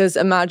pretty. Because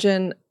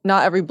imagine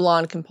not every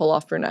blonde can pull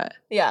off brunette.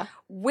 Yeah.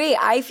 Wait,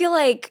 I feel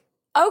like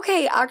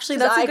actually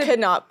that's I could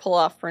not pull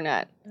off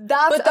brunette.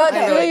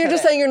 You're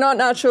just saying you're not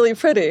naturally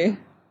pretty.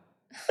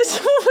 No,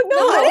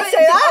 I didn't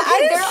say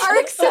that. There are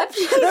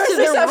exceptions. There's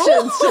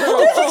exceptions to the rule.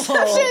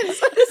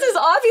 This is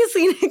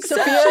obviously an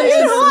exception.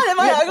 Am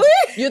I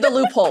ugly? You're the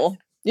loophole.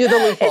 Is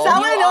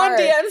that why no one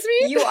DMs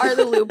me? You are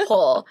the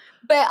loophole.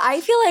 But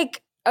I feel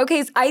like,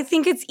 I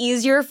think it's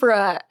easier for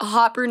a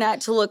hot brunette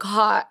to look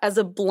hot as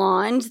a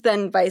blonde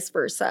than vice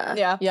versa.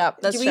 Yeah. Yeah,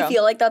 that's true. Do we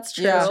feel like that's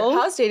true? Yeah.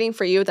 How's dating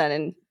for you then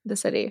in the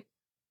city?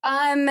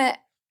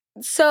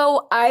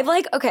 So I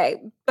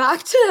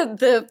back to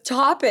the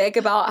topic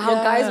about how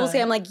guys will say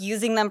I'm like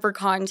using them for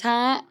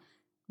content.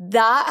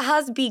 That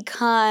has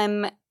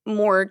become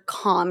more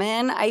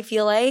common, I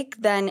feel like,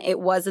 than it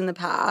was in the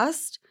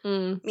past.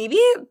 Maybe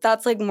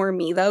that's like more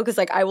me though, because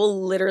like I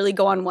will literally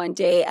go on one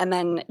date and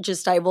then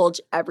just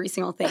divulge every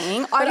single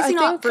thing. Obviously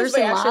not first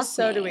and last.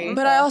 So do we.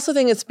 But I also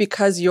think it's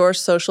because your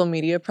social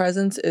media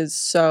presence is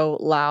so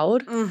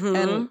loud,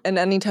 and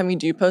anytime you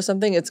do post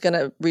something, it's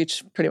gonna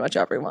reach pretty much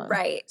everyone.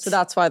 Right. So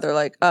that's why they're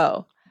like,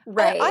 oh,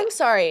 right. I'm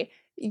sorry.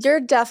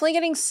 You're definitely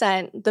getting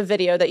sent the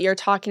video that you're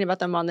talking about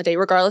them on the date,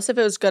 regardless if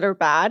it was good or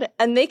bad.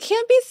 And they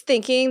can't be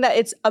thinking that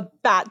it's a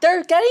bad.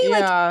 They're getting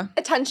like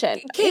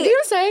attention. You know what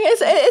I'm saying?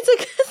 It's a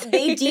good thing.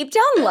 They deep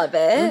down love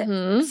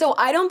it. So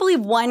I don't believe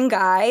one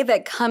guy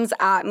that comes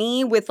at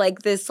me with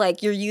like this,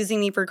 like, you're using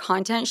me for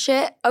content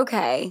shit.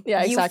 Okay.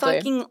 Yeah, exactly. You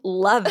fucking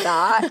love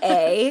that,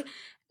 A.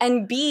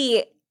 And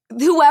B,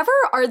 whoever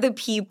are the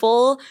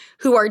people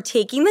who are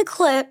taking the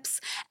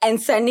clips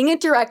and sending it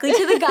directly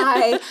to the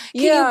guy, can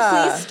you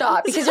please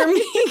stop? Because you're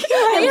making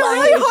my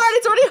life really hard.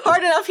 It's already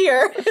hard enough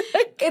here.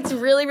 It's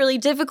really, really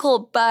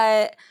difficult.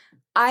 But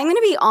I'm going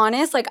to be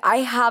honest, like I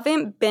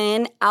haven't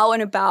been out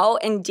and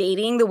about and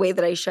dating the way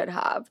that I should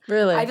have.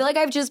 Really? I feel like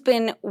I've just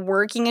been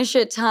working a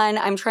shit ton.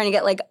 I'm trying to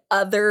get like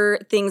other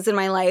things in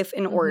my life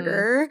in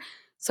order.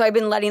 So I've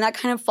been letting that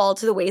kind of fall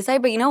to the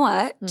wayside. But you know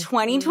what?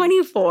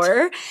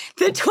 2024,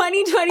 the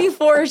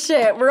 2024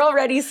 shit, we're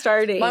already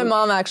starting. My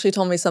mom actually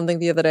told me something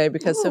the other day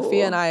because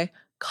Sophia and I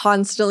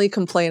constantly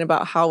complain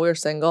about how we're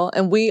single.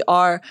 And we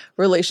are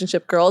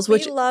relationship girls,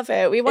 which we love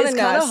it. We want to It's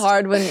kind of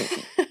hard when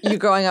you're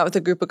going out with a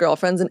group of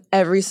girlfriends and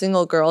every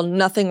single girl,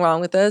 nothing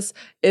wrong with this,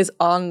 is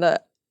on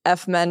the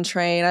F-men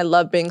train. I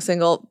love being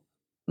single.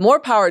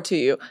 More power to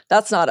you.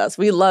 That's not us.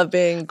 We love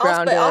being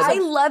grounded. I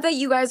love that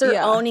you guys are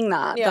owning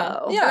that,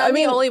 though. Yeah, I'm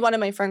the only one in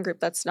my friend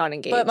group that's not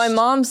engaged. But my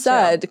mom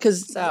said,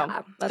 because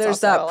there's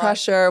that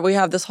pressure. We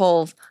have this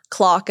whole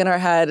clock in our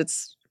head.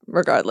 It's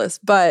regardless.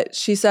 But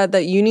she said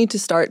that you need to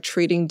start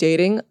treating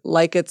dating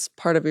like it's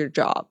part of your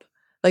job.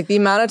 Like the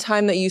amount of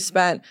time that you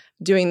spent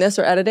doing this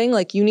or editing,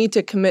 like you need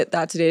to commit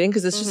that to dating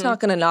because it's just not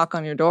going to knock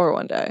on your door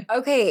one day.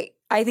 Okay.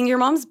 I think your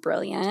mom's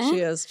brilliant.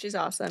 She is. She's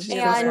awesome. She's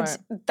and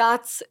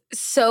that's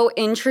so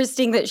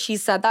interesting that she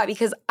said that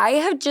because I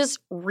have just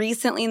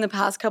recently in the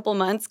past couple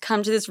months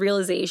come to this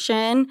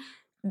realization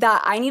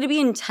that I need to be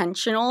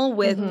intentional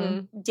with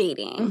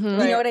dating. You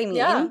know what I mean?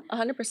 Yeah,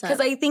 100%. Because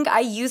I think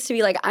I used to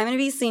be like, I'm going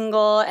to be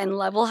single and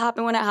love will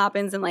happen when it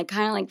happens and like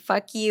kind of like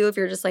fuck you if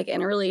you're just like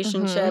in a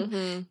relationship.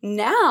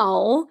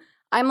 Now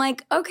I'm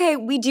like, okay,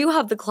 we do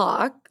have the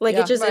clock. Like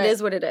it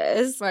is what it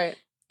is. Right.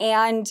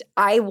 And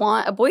I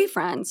want a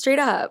boyfriend, straight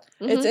up.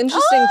 It's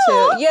interesting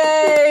too.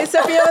 Yay,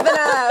 Sophia with an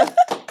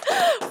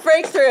F.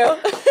 Breakthrough.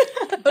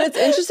 But it's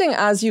interesting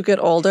as you get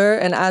older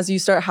and as you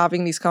start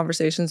having these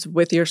conversations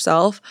with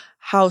yourself,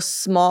 how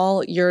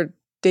small your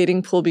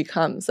dating pool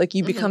becomes. Like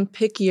you become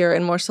pickier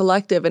and more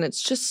selective, and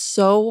it's just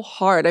so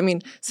hard. I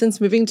mean, since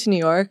moving to New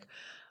York,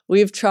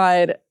 we've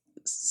tried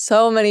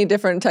so many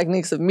different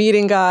techniques of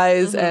meeting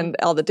guys and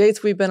all the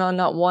dates we've been on,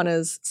 not one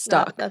is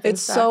stuck. nothing's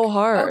It's stuck. so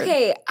hard.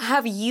 Okay,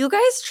 have you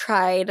guys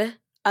tried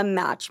a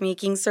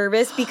matchmaking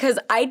service? Because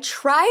I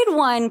tried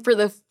one for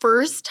the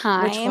first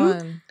time. Which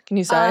one? Can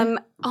you say?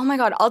 Oh my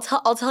god,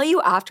 I'll tell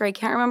you after. I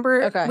can't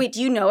remember. Okay. Wait,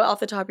 do you know it off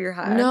the top of your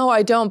head? No,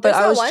 I don't, but There's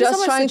I that was one just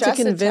someone trying to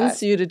suggested convince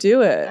to you to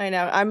do it. I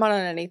know. I'm not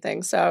on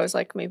anything, so I was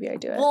like, maybe I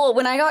do it. Well,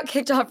 when I got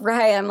kicked off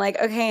Rye, I'm like,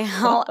 okay,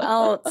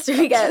 I'll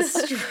get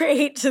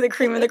straight to the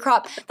cream of the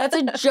crop. That's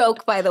a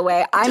joke, by the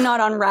way. I'm not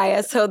on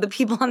Raya, so the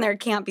people on there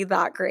can't be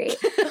that great.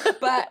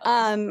 But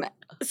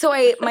so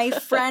my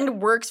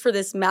friend works for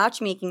this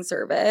matchmaking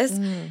service,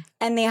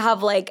 and they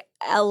have like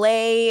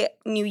LA,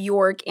 New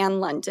York, and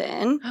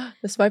London.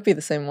 This might be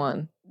the same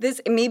one.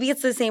 Maybe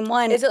it's the same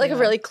one. Is it like a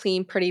really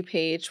clean, pretty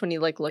page when you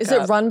like look Is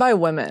up? it run by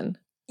women?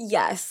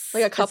 Yes.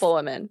 Like a couple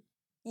women?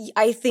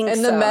 I think so.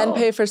 And the men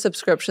pay for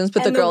subscriptions,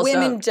 but and the girls the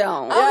women don't.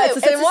 don't. Yeah, it's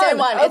the same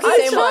one. It's the I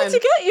same tried one. to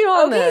get you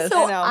on Okay, this.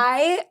 so I know.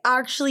 I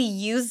actually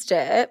used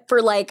it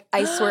for like,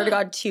 I swear to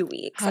God, 2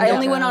 weeks. How'd I it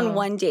only went on go?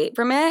 one date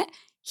from it.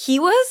 He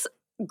was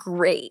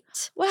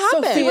great. What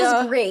happened? He was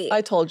Sophia, great.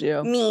 I told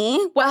you.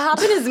 Me? What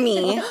happened is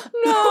me. No,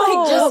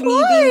 like just me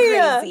being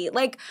why? crazy.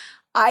 Like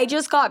I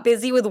just got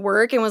busy with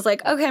work and was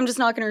like, okay, I'm just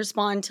not going to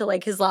respond to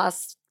like his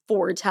last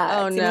 4 texts,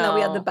 Oh, even though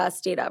we had no. the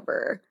best date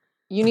ever.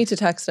 You need to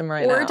text him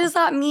right now. Or does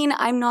that mean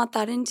I'm not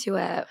that into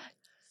it?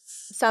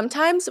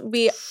 Sometimes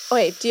wait,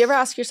 do you ever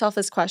ask yourself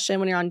this question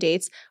when you're on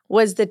dates?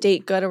 Was the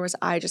date good or was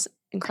I just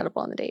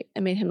incredible on the date?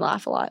 It made him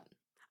laugh a lot.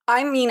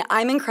 I mean,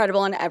 I'm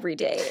incredible on every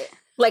date.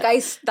 Like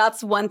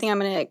that's one thing I'm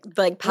gonna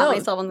like pat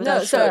myself on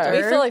the shoulder.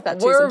 we feel like that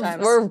too we're,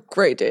 sometimes. we're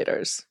great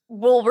daters.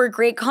 Well, we're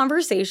great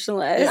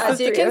conversationalists. As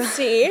you can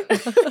see,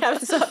 we have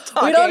to stop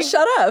talking. We don't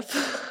shut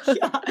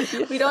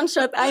up. We don't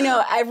shut. I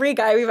know every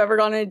guy we've ever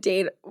gone on a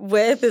date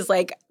with is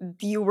like,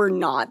 you were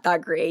not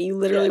that great. You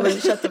literally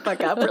wouldn't shut the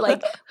fuck up. We're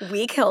like,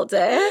 we killed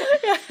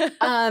it.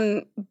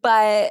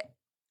 But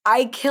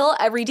I kill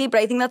every date. But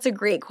I think that's a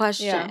great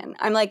question. Yeah.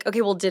 I'm like,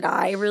 okay, well, did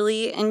I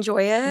really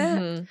enjoy it?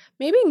 Mhm.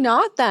 Maybe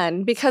not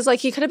then, because like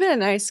he could have been a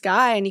nice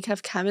guy and you could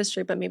have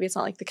chemistry, but maybe it's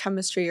not like the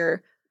chemistry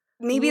you're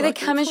Maybe the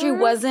looking chemistry for?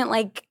 wasn't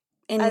like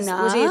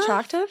enough. Was he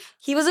attractive?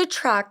 He was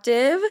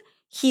attractive.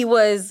 He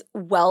was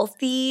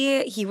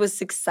wealthy. He was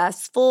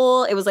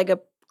successful. It was like a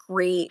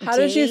great How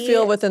did you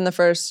feel date. within the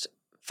first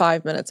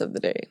 5 minutes of the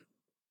date?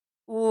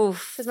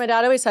 Oof. Because my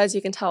dad always says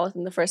you can tell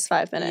within the first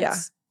 5 minutes. Yeah.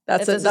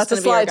 That's If this a is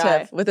gonna be your slide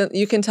guy. tip.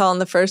 You can tell on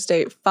the first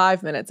date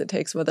 5 minutes it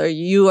takes whether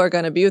you are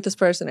going to be with this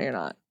person or you're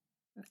not.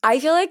 I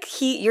feel like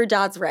your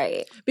dad's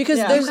right. Because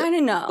Yeah. there's You kind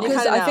of know. You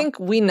because kinda I know. think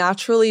we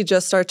naturally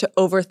just start to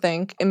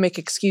overthink and make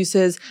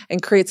excuses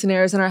and create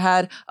scenarios in our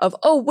head of,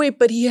 oh, wait,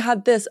 but he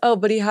had this. Oh,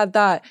 but he had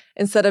that.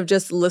 Instead of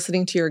just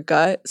listening to your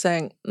gut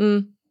saying,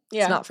 Yeah.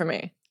 it's not for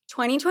me.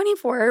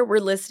 2024, we're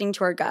listening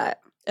to our gut.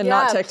 And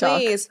not TikTok.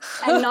 Please.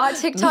 And not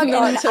TikTok.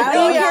 Not and TikTok. I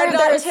don't Yeah, care not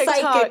there's TikTok.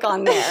 psychic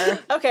on there.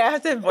 Okay, I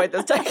have to avoid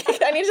those.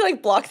 I need to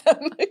like block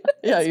them.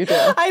 Yeah, you do.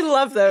 I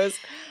love those.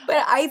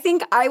 But I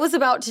think I was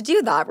about to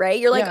do that, right?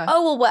 You're like, Yeah.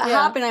 oh, well, what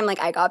Yeah. happened? I'm like,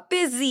 I got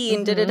busy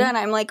and da-da-da. And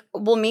I'm like,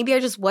 well, maybe I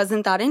just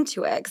wasn't that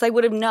into it because I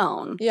would have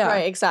known. Yeah.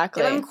 Right,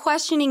 exactly. If I'm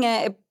questioning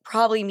it, it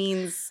probably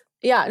means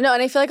Yeah, no,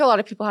 and I feel like a lot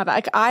of people have that.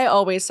 Like, I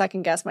always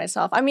second guess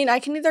myself. I mean, I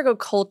can either go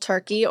cold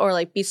turkey or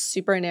like be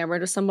super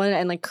enamored with someone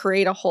and like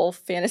create a whole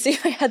fantasy in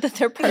my head that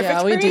they're perfect. Yeah,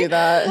 for we me. do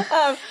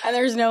that. and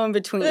there's no in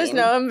between. There's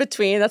no in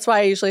between. That's why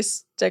I usually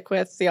stick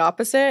with the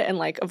opposite and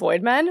like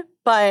avoid men.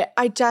 But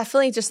I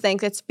definitely just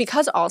think it's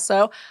because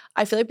also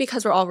I feel like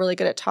because we're all really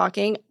good at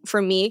talking, for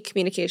me,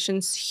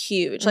 communication's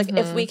huge. Like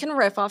if we can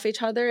riff off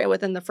each other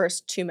within the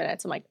first 2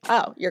 minutes, I'm like,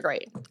 oh, you're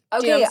great. Do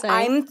you know Okay, what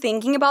I'm saying? I'm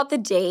thinking about the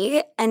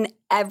date and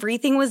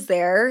everything was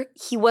there.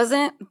 He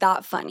wasn't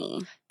that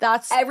funny.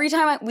 That's Every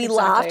time we Exactly.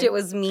 laughed, it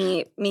was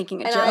me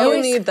making a And joke. I You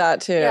always- need that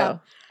too. Yeah.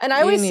 And I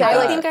You always need say that. I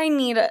like think I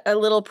need a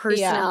little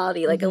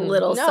personality, like a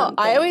little no, something.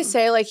 I always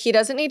say like he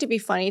doesn't need to be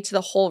funny to the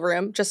whole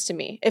room, just to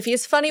me. If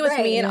he's funny with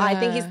Right. me and I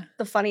think he's Yeah.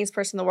 the funniest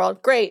person in the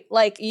world, great.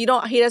 Like he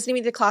doesn't need to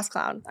be the class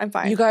clown. I'm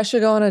fine. You guys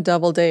should go on a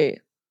double date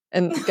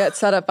and get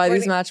set up by We're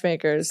these gonna-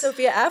 matchmakers.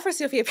 Sophia F or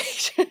Sophia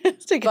Page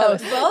together.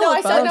 Both. No,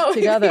 I said Both no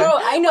together. Bro,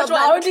 I know Which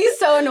that one? would be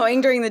so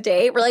annoying during the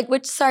date. We're like,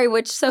 which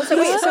Sophia? So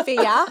wait,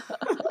 Sophia, yeah,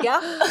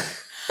 yeah.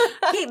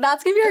 Okay,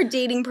 that's gonna be our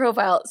dating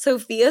profile.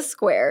 Sophia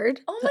squared.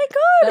 Oh my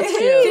god, That's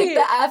Take cute.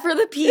 the F or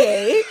the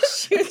PH.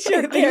 Choose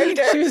your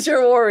character. Choose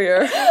your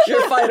warrior,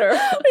 your fighter.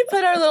 We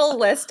put our little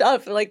list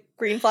of like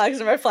green flags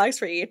and red flags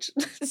for each.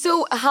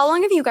 So, how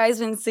long have you guys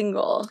been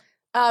single?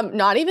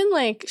 Not even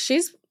like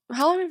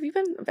how long have you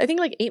been? I think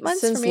like 8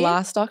 months Since for me.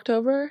 last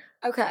October.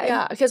 Okay.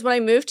 Yeah, because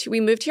when we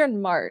moved here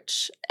in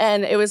March,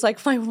 and it was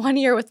like my 1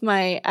 year with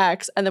my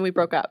ex, and then we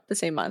broke up the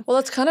same month. Well,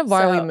 that's kind of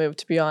why we So- moved,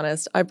 to be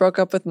honest. I broke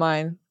up with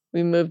mine.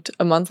 We moved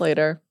a month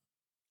later.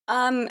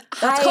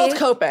 That's called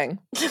coping.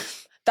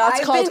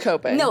 That's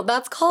coping. No,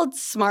 that's called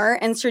smart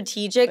and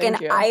strategic. Thank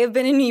and you. I have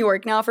been in New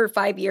York now for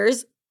 5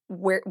 years.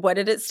 what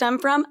did it stem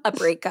from? A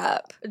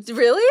breakup.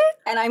 Really?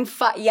 And I'm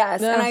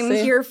and I'm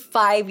here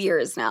 5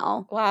 years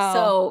now. Wow.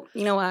 So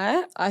you know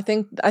what? I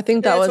think that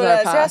was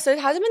our path. Yeah, so it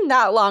hasn't been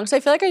that long. So I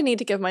feel like I need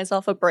to give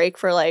myself a break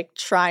for like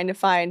trying to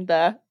find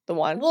the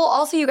one. Well,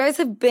 also you guys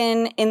have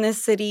been in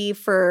this city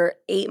for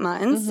 8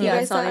 months. Yeah,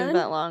 it's not even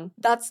that long.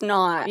 That's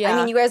not. Yeah. I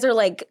mean, you guys are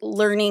like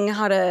learning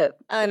how to,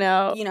 I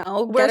know,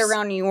 get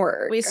around New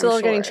York. We still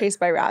are getting chased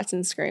by rats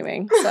and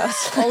screaming. So.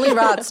 Only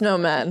rats, no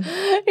men.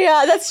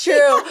 Yeah, that's true.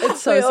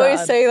 It's so we sad.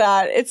 always say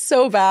that. It's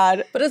so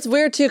bad. But it's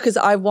weird too because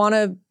I want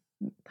to.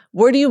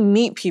 Where do you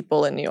meet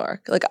people in New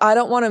York? Like, I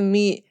don't want to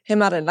meet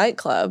him at a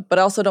nightclub, but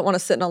I also don't want to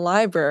sit in a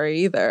library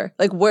either.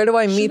 Like, where do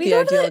I meet the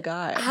ideal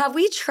guy? Have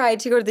we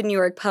tried to go to the New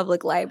York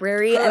Public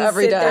Library and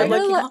every sit day?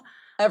 there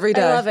Every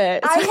day. I love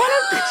it. I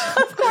want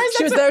to. Of course.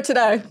 She was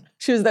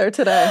there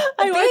today.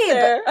 I went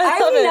there.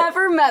 I've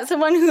never met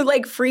someone who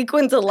like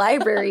frequents a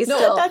library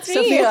still. That's me.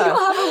 Sophia, you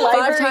don't have a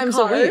library 5 times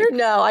card? a week.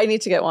 No, I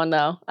need to get one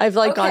though. I've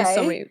like gone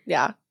so many.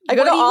 Yeah. I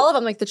go to all of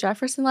them, like the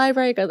Jefferson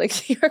Library, I go like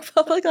the New York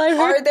Public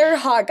Library. Are there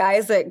hot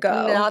guys that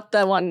go? Not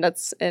the one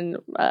that's in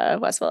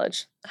West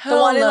Village. Hell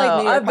the one no. in like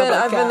New York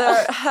I've been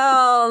there.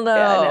 Hell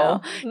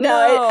no. Yeah,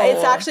 no,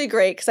 it's actually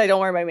great because I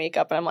don't wear my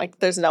makeup and I'm like,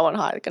 there's no one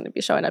hot going to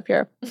be showing up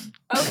here.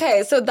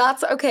 Okay, so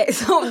that's okay.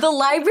 So the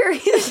library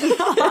is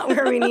not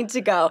where we need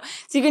to go.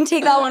 So you can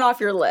take that one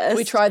off your list.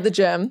 We tried the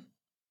gym.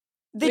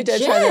 The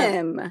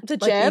gym. The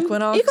Like gym?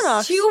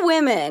 Equinox? 2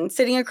 women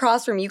sitting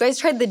across from you. You guys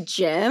tried the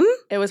gym?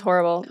 It was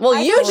horrible. Well,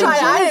 I you thought the tried.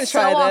 gym I is didn't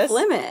try so this. off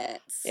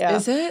limits. Yeah.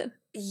 Is it?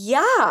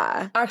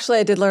 Yeah. Actually,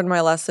 I did learn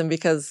my lesson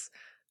because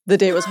the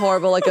date was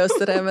horrible. I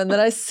ghosted him, and then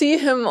I see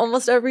him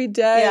almost every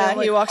day.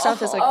 Yeah, he walks off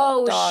this like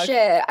dog.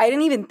 Shit. I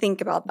didn't even think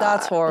about that.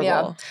 That's horrible.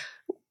 Yeah.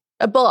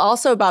 But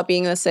also about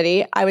being in the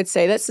city, I would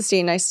say that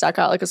Sistine and I stuck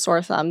out like a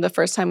sore thumb the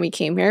first time we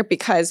came here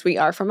because we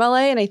are from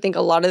LA. And I think a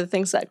lot of the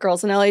things that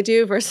girls in LA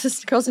do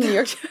versus girls in New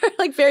York do are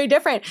like very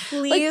different.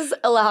 Please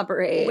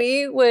elaborate.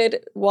 We would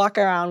walk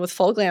around with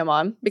full glam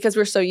on because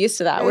we're so used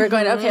to that. We're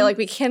going, okay, like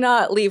we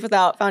cannot leave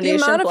without The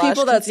foundation, amount of blush,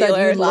 people that said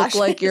concealer, you look lashes.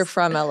 like you're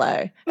from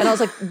LA. And I was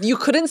like, you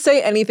couldn't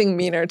say anything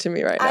meaner to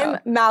me right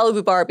now. I'm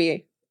Malibu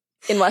Barbie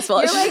in West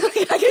Village. You're like,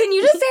 can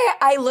you just say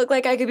I look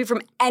like I could be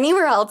from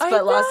anywhere else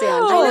but Los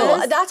Angeles? I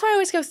know. That's why I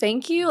always go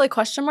thank you, like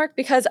question mark,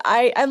 because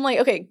I'm like,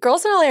 okay,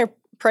 girls in LA are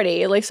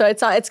pretty, like so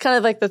it's kind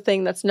of like the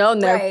thing that's known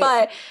there. Right.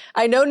 But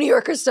I know New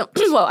Yorkers don't.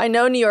 Well, I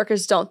know New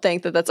Yorkers don't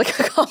think that that's like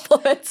a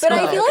compliment. But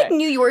I feel like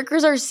New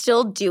Yorkers are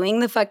still doing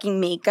the fucking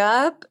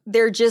makeup.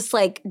 They're just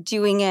like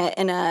doing it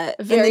in a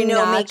very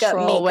no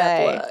natural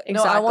way. look. Exactly.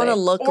 No, I want to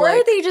look Or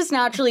like. are they just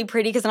naturally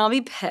pretty? Because then I'll be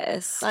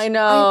pissed. I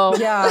know.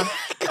 Yeah.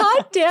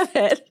 God damn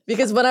it.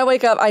 Because when I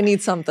wake up, I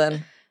need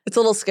something. It's a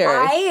little scary.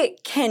 I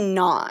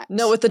cannot.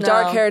 No, with the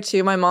dark hair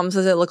too. My mom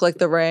says I look like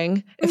The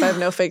Ring if I have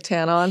no fake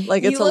tan on.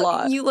 Like it's a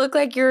lot. You look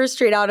like you're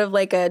straight out of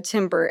like a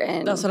Tim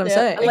Burton. That's what I'm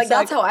saying. Like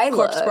that's how I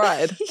Corpse look.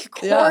 Bride.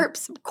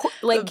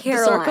 Like The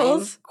Caroline.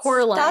 circles.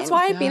 Coraline. That's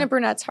why being a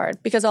brunette's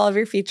hard because all of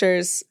your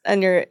features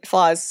and your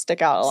flaws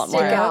stick out a lot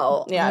more. Stick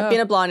out. Yeah, being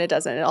a blonde, it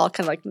doesn't. It all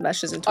kind of like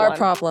meshes into Our one.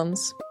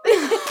 problems.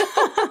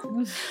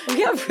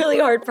 we have really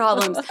hard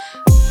problems.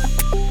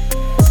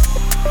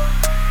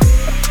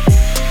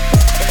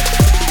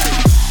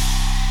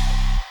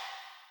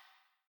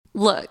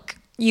 Look,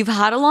 you've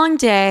had a long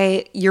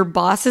day, your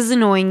boss is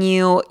annoying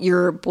you,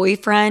 your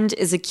boyfriend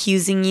is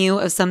accusing you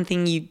of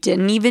something you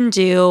didn't even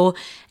do,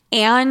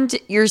 and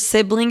your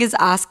sibling is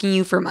asking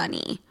you for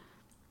money.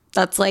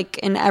 That's like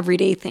an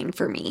everyday thing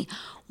for me.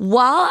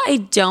 While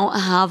I don't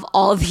have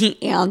all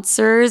the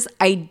answers,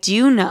 I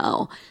do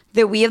know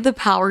that we have the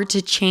power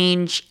to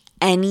change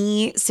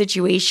any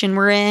situation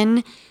we're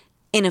in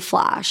a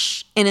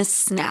flash, in a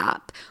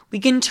snap. We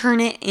can turn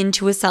it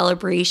into a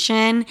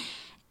celebration.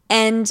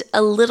 And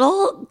a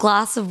little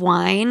glass of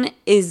wine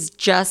is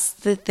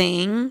just the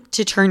thing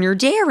to turn your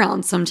day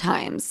around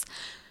sometimes.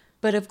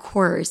 But of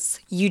course,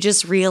 you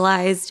just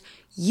realized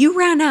you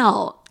ran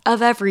out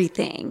of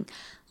everything.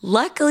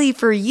 Luckily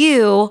for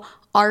you,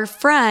 our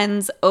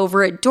friends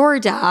over at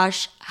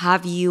DoorDash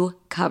have you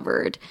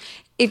covered.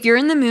 If you're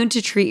in the mood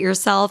to treat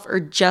yourself or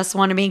just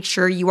want to make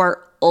sure you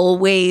are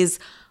always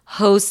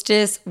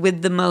hostess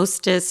with the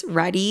mostest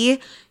ready,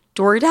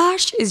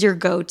 DoorDash is your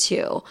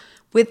go-to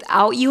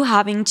without you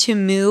having to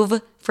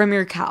move from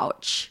your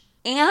couch.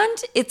 And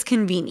it's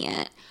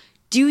convenient.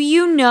 Do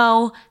you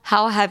know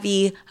how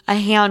heavy a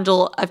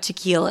handle of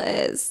tequila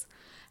is?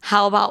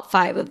 How about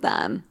 5 of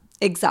them?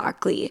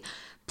 Exactly.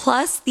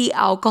 Plus, the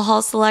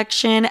alcohol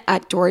selection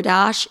at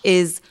DoorDash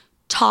is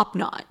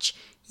top-notch.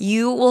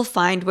 You will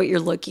find what you're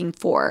looking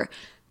for.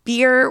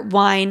 Beer,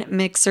 wine,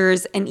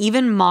 mixers, and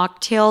even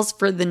mocktails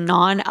for the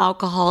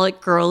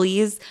non-alcoholic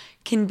girlies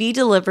can be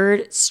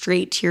delivered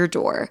straight to your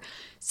door.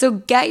 So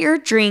get your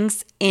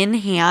drinks in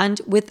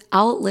hand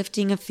without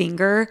lifting a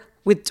finger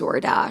with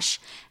DoorDash.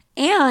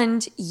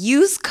 And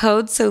use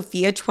code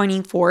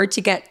SOPHIA24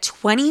 to get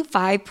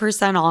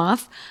 25%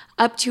 off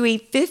up to a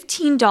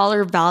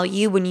 $15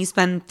 value when you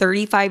spend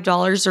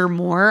 $35 or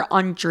more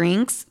on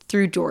drinks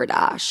through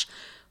DoorDash.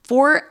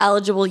 For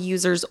eligible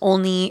users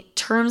only.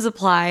 Terms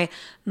apply.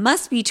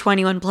 Must be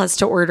 21 plus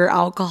to order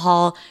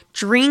alcohol.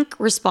 Drink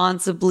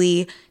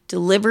responsibly.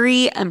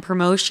 Delivery and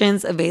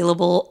promotions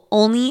available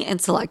only in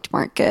select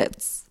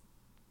markets.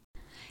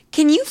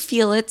 Can you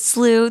feel it,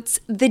 Sleuths?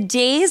 The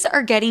days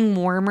are getting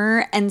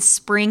warmer and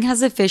spring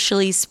has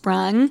officially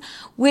sprung,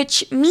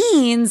 which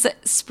means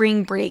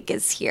spring break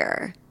is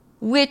here.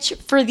 Which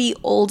for the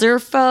older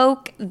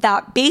folk,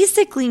 that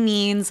basically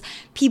means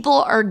people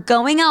are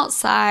going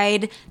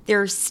outside,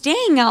 they're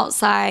staying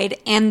outside,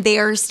 and they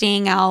are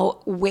staying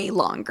out way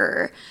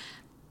longer.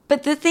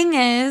 But the thing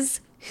is,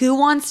 who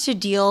wants to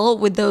deal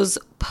with those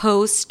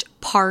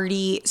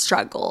post-party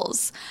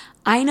struggles?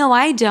 I know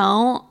I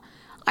don't.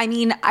 I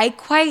mean, I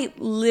quite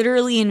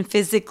literally and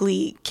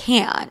physically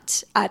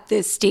can't at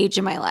this stage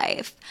of my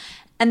life.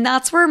 And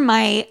that's where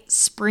my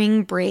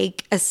spring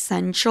break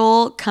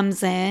essential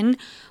comes in,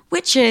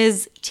 which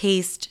is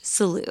Taste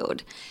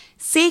Salud.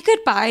 Say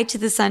goodbye to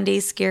the Sunday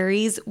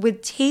scaries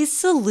with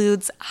Taste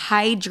Salud's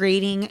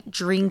hydrating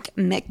drink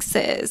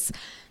mixes.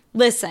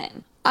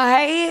 Listen,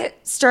 I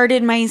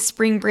started my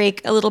spring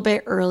break a little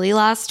bit early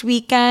last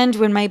weekend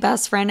when my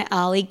best friend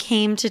Allie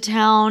came to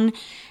town,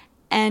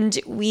 and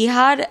we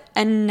had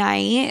a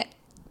night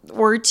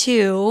or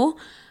two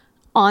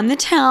on the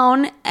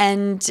town,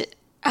 and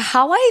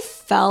how I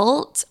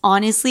felt,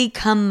 honestly,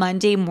 come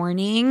Monday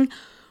morning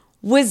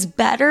was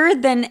better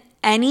than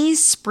any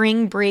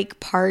spring break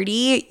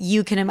party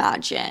you can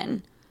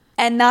imagine.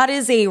 And that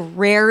is a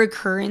rare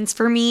occurrence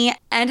for me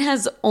and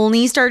has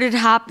only started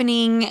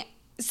happening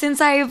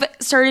since I've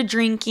started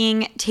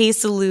drinking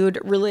Taste Salud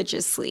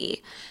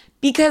religiously.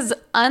 Because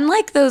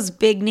unlike those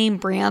big name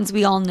brands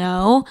we all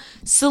know,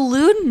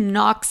 Salud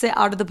knocks it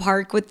out of the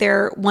park with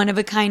their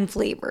one-of-a-kind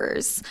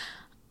flavors.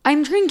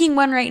 I'm drinking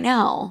one right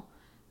now.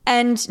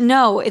 And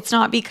no, it's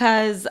not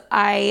because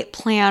I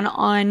plan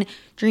on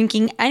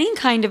drinking any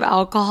kind of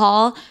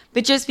alcohol,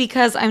 but just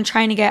because I'm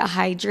trying to get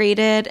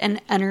hydrated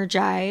and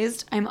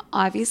energized. I'm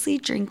obviously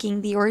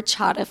drinking the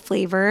horchata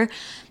flavor,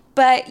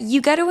 but you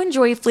get to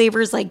enjoy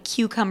flavors like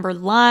cucumber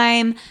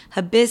lime,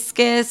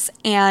 hibiscus,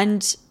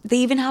 and they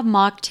even have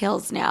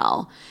mocktails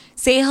now.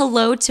 Say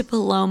hello to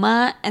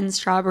Paloma and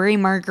strawberry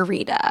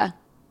margarita.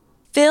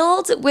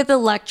 Filled with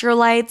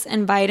electrolytes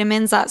and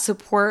vitamins that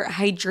support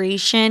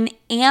hydration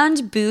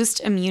and boost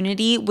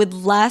immunity with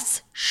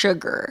less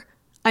sugar.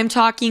 I'm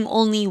talking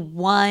only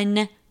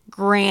 1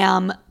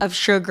 gram of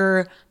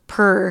sugar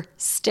per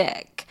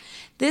stick.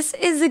 This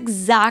is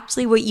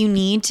exactly what you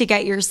need to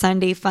get your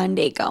Sunday fun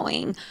day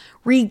going,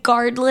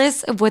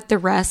 regardless of what the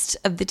rest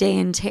of the day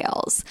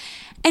entails.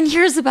 And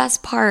here's the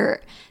best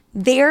part.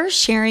 They're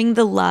sharing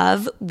the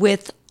love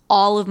with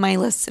all of my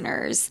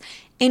listeners.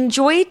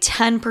 Enjoy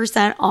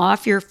 10%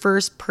 off your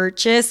first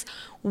purchase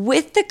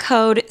with the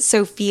code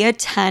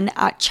SOFIA10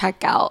 at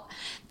checkout.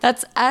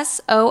 That's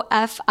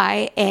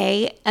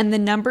SOFIA and the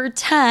number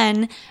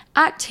 10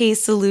 at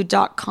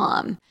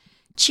tastesalud.com.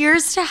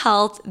 Cheers to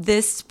health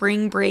this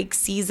spring break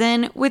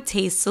season with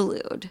Taste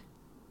Salud.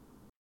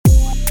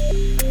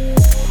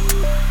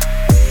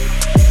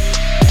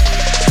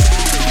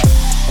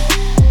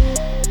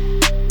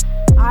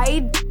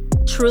 I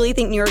truly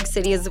think New York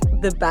City is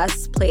the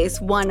best place,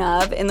 one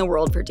of, in the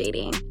world for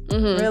dating.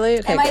 Mm-hmm. Really?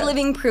 Okay, Am I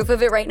living proof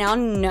of it right now?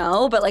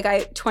 No, but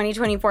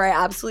 2024, I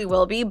absolutely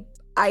will be.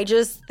 I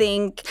just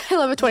think I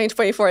love it.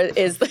 2024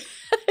 is the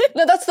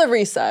No, that's the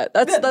reset.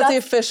 That's the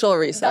official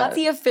reset. That's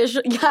the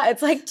official. Yeah,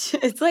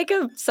 it's like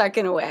a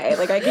second away.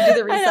 Like I could do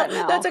the reset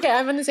now. That's okay.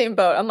 I'm in the same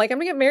boat. I'm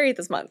gonna get married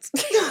this month.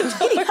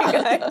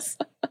 Guys.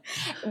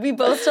 We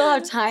both still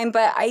have time,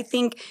 but I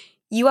think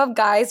you have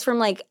guys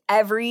from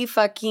every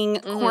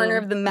fucking corner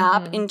of the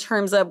map in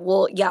terms of,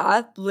 well,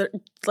 yeah,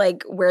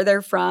 where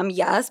they're from,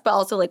 yes, but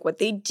also what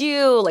they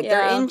do,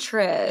 their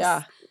interests.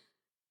 Yeah.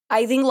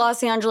 I think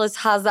Los Angeles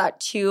has that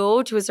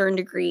too, to a certain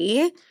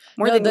degree,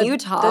 more than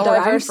Utah. The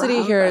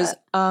diversity here is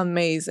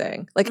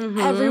amazing.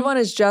 Everyone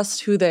is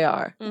just who they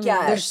are.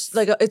 Yes.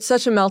 There's it's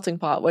such a melting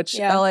pot, which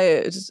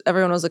LA,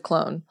 everyone was a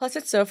clone. Plus,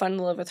 it's so fun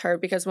to live with her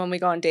because when we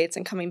go on dates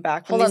and coming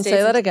back. Hold on,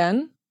 say that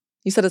again.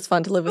 You said it's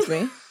fun to live with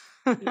me?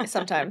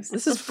 Sometimes.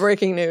 This is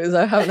breaking news.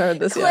 I haven't heard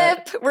this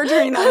yet. Clip. We're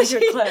turning that into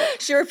a clip.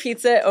 She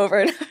repeats it over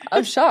and over.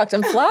 I'm shocked.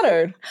 I'm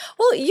flattered.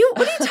 Well, what are you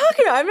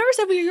talking about? I've never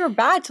said you were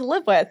bad to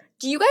live with.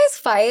 Do you guys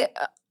fight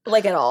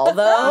at all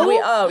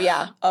though?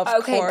 Yeah. Of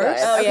course. Good.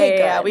 Oh, okay,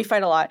 yeah. We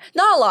fight a lot.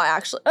 Not a lot,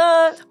 actually.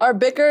 Our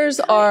bickers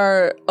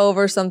are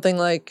over something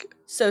like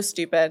so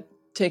stupid.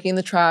 Taking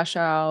the trash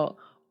out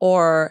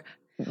or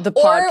the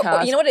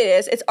podcast. Or, you know what it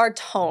is? It's our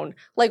tone.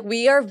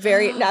 We are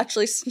very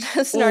naturally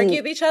snarky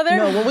with each other.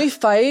 No, when we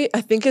fight,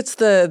 I think it's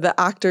the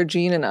actor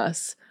gene in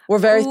us. We're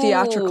very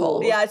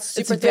theatrical. Yeah, it's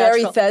super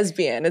very theatrical.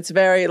 thespian. It's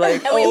very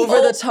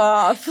over the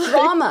top.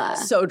 Drama.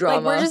 So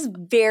drama. We're just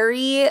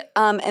very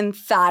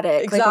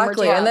emphatic.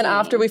 Exactly. And then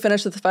after we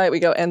finish with the fight, we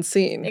go end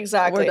scene.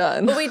 Exactly. We're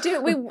done. But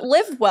we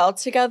live well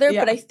together.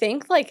 But I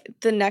think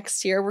the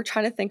next year we're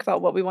trying to think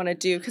about what we want to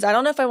do. Because I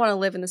don't know if I want to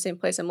live in the same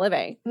place I'm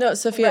living. No,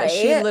 Sophia,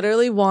 she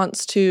literally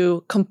wants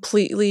to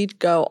completely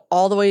go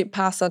all the way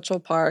past Central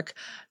Park,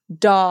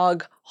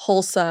 dog,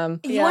 wholesome.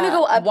 You want to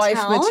go uptown?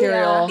 Wife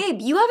material.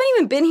 Babe, you haven't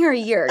even been here a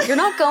year. You're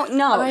not going.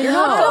 No, you're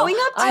not going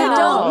uptown. I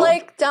don't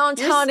like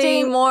downtown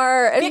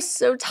anymore. I'm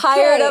so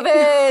tired of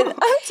it. I'm tired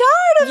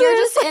of it. You're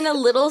just in a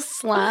little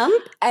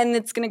slump, and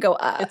it's gonna go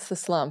up. It's the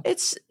slump.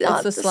 It's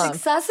the slump.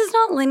 Success is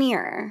not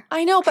linear.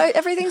 I know, but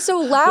everything's so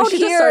loud We should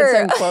here. just start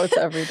saying quotes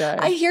every day.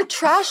 I hear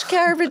trash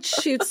garbage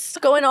chutes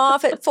going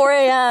off at 4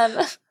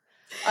 a.m.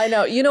 I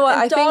know. You know what?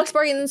 And I dogs think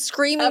barking and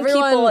screaming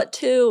people at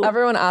 2.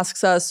 everyone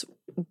asks us,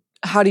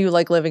 how do you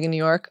like living in New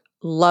York?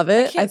 Love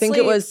it. I think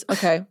it was,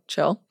 okay,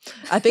 chill.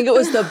 I think it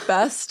was the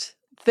best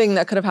thing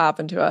that could have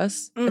happened to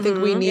us. I think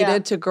we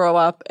needed to grow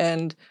up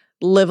and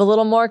live a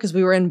little more because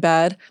we were in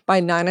bed by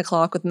 9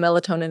 o'clock with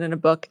melatonin and a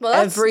book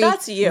every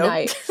that's you.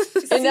 night.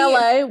 In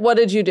LA, what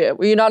did you do?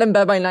 Were you not in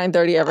bed by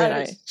 9:30 every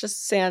night?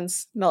 Just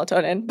sans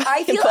melatonin.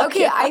 I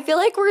feel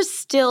like we're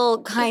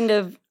still kind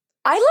of.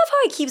 I love how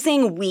I keep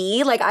saying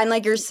we, like I'm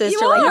like your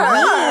sister, like we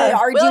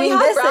are doing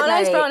this brown at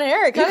eyes, night. brown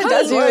hair. It kind of kinda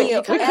does do. work.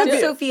 You kinda And do.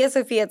 Sophia,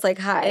 it's like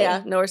hi.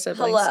 Yeah, no, we're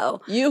siblings.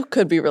 Hello. You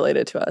could be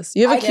related to us.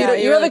 You have a I- cuter,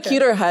 yeah, you have really a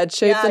cuter head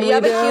shape Yeah, than you we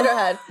have do. a cuter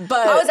head.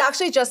 But I was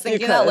actually just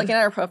thinking that, could. looking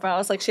at her profile. I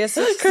was like, she has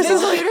such Chris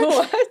is like,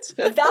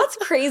 what? That's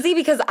crazy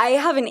because I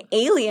have an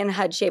alien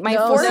head shape. My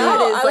No, forehead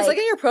no, is I was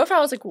looking at your profile.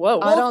 I was like, whoa.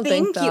 I don't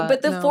think thank you. that,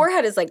 But the no.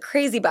 forehead is like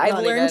crazy. But I've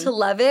Not learned even. to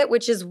love it,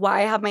 which is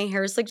why I have my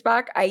hair slicked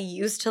back. I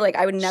used to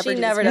I would never She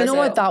do never this. does You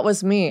know it. what? That was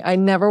me. I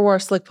never wore a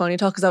slick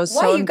ponytail because I was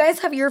Why so. you guys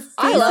have your faces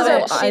I love are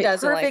it. She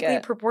doesn't like perfectly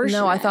it.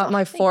 proportionate. No, I thought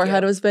my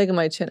forehead was big and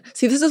my chin.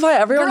 See, this is why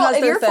everyone Girl, has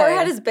if their your thing.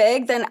 forehead is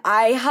big, then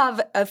I have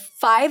a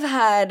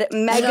 5-head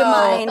mega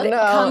mind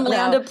come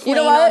land a plane You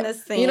know what? on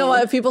this thing. You know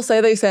what? If people say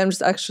I'm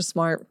just extra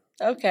smart.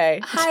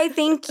 Okay. Hi,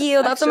 thank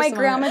you. That's what my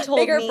grandma told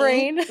Bigger me.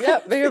 brain.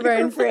 Yep,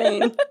 bigger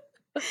brain.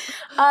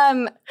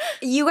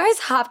 You guys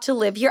have to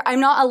live here. I'm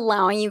not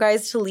allowing you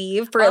guys to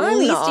leave for at I'm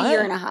least not. a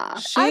year and a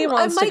half. She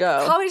wants to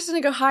go. Probably just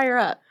gonna go higher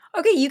up.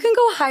 Okay, you can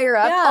go higher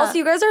up. Yeah. Also,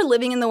 you guys are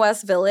living in the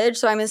West Village,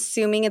 so I'm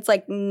assuming it's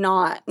like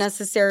not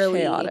necessarily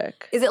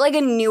Chaotic. Is it like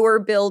a newer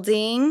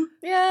building?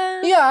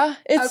 Yeah. Yeah,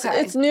 it's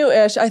Okay. it's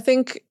new-ish. I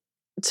think,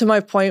 to my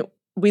point,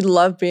 we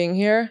love being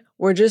here.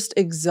 We're just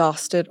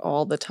exhausted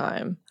all the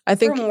time. I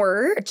think From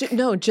work?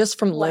 no, just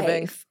from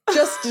living. Life.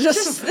 Just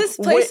this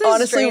place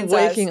honestly drains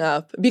waking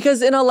up.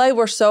 Because in LA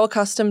we're so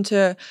accustomed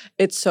to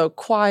it's so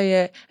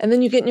quiet, and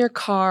then you get in your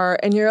car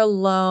and you're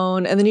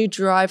alone, and then you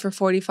drive for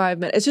 45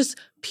 minutes. It's just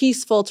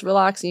peaceful, it's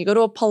relaxing. You go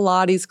to a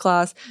Pilates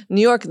class.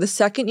 New York, the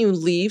second you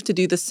leave to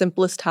do the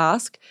simplest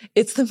task,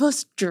 it's the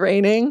most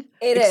draining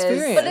It is.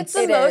 experience. But it's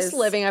the It most is.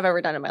 living I've ever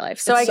done in my life.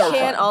 So It's I so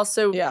can't fun.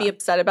 also Yeah. be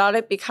upset about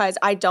it because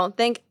I don't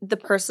think the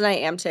person I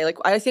am today, like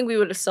I think we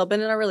would have still been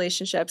in our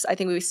relationships. I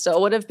think we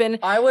still would have been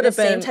I would have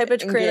the same been type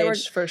of career that we're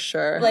engaged for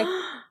sure. like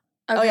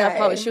oh yeah, Okay.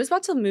 probably. She was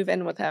about to move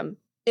in with him.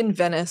 in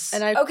Venice.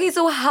 And I Okay,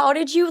 so how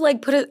did you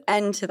like put an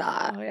end to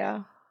that? oh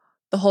yeah.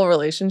 The whole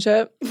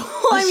relationship.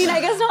 Well, I mean,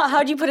 I guess not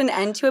how'd you put an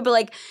end to it, but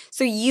like,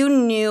 so you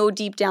knew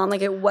deep down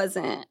like it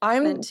wasn't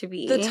I'm meant to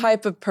be. the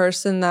type of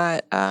person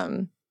that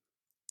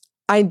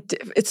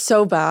it's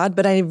so bad,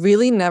 but I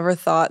really never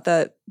thought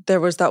that there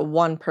was that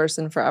one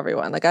person for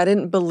everyone. Like I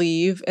didn't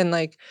believe in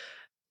like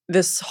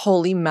this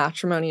holy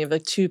matrimony of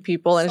like two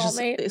people and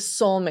Soulmate. it's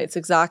just soulmates,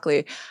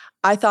 exactly.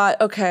 I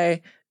thought,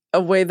 okay, a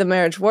way the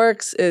marriage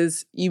works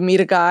is you meet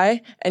a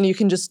guy and you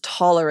can just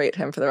tolerate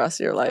him for the rest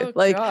of your life. Oh,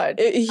 like God.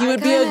 he I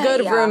would be a kinda-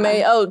 good yeah.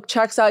 roommate. Oh,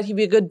 checks out. He'd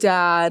be a good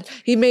dad.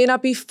 He may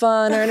not be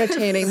fun or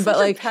entertaining, but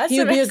like he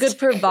would be a good pessimist.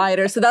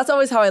 provider. So that's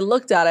always how I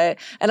looked at it.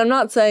 And I'm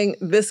not saying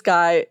this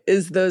guy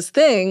is those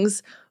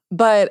things,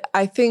 but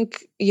I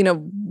think, you know,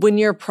 when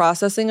you're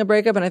processing a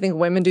breakup, and I think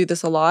women do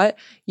this a lot,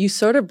 you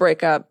sort of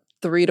break up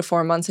 3 to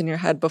 4 months in your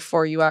head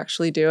before you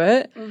actually do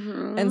it.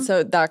 Mhm. And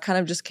so that kind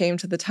of just came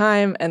to the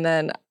time. And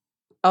then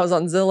I was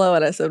on Zillow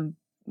and I said,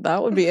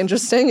 that would be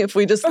interesting if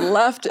we just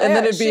left and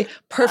then it'd be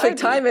perfect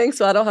timing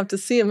so I don't have to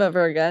see him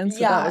ever again. So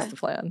that was Yeah. the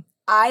plan.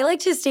 I like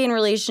to stay in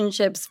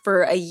relationships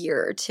for a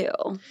year or two.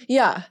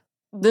 Yeah.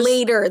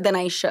 Later than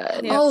I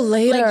should. Oh,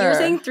 later. Like you're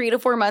saying 3 to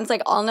 4 months,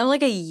 like I'll know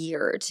like a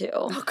year or two.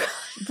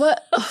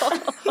 But,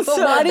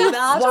 So why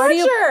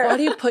that's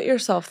do you put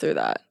yourself through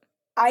that?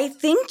 I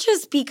think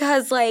just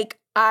because like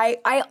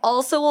I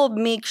also will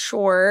make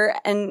sure,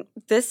 and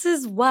this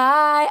is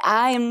why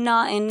I am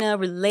not in a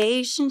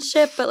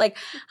relationship, but like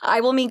I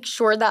will make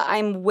sure that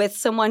I'm with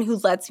someone who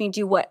lets me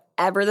do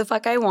whatever the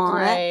fuck I want,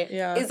 Right.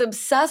 Yeah. is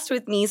obsessed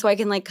with me so I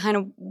can like kind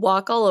of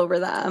walk all over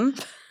them.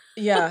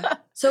 Yeah.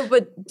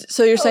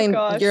 So you're saying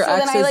gosh. your So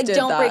then exes I like did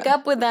don't that. break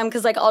up with them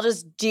because like I'll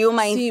just do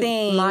my See,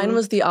 thing. mine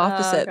was the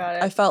opposite. got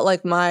it. I felt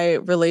like my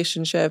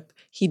relationship,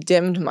 he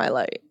dimmed my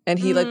light and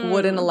he like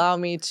wouldn't allow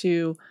me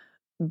to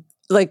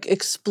like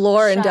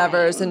explore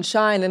endeavors Shine. and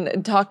shine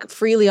and talk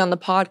freely on the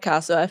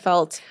podcast. So I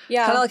felt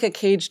Yeah. kind of like a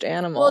caged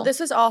animal. Well, this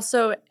was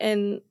also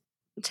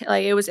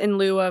like it was in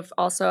lieu of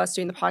also us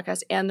doing the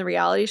podcast and the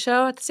reality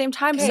show at the same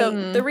time. Okay,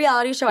 So the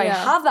reality show, I Yeah.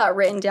 have that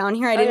written down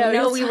here. I didn't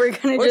know we were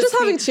going to we're just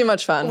having too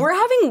much fun. We're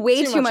having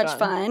way Too too much much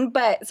fun.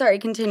 But sorry,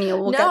 continue.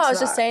 We'll no, get to I was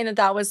just that. saying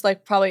that was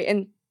like probably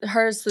in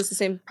hers was the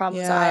same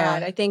problems I Yeah.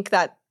 had. I think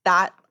that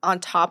that on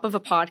top of a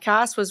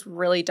podcast was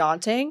really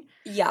daunting.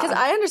 Yeah. Because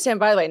I understand,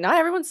 by the way, not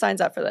everyone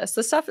signs up for this.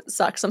 This stuff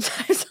sucks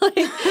sometimes. Like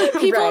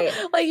people, Right.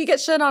 like you get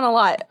shit on a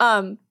lot.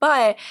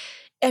 But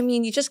I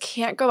mean, you just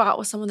can't go out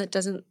with someone that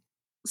doesn't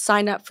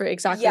sign up for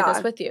exactly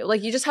this with you.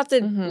 Like you just have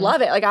to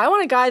love it. Like I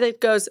want a guy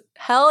that goes,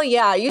 hell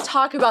yeah, you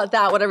talk about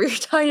that, whatever you're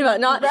talking about.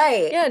 Not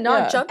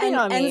jumping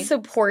on me. And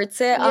supports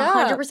it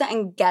 100%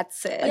 and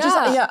gets it.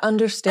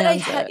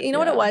 Understands it. You know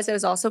what it was? It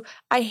was also,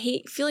 I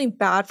hate feeling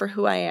bad for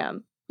who I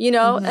am. You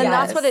know? And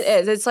that's what it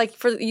is. It's like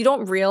you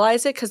don't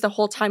realize it because the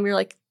whole time you're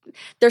like,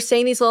 they're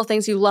saying these little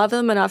things, you love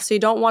them enough, so you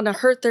don't want to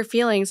hurt their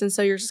feelings. And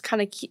so you're just kind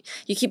of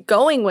keep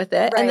going with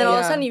it. Right, and then all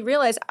of a sudden you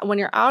realize when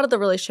you're out of the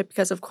relationship,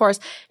 because of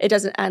course it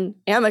doesn't end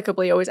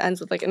amicably, it always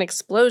ends with like an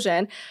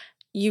explosion.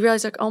 You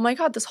realize like, oh my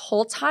God, this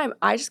whole time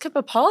I just kept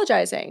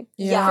apologizing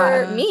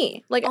for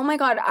me. Like, oh my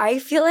God, I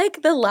feel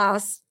like the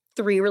last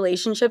 3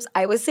 relationships,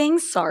 I was saying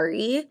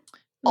sorry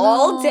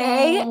all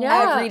day,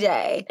 every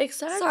day.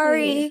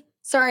 Exactly.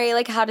 Sorry,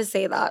 like how to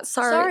say that.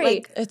 Sorry.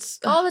 Like, it's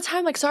all the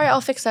time. Like, sorry,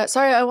 I'll fix that.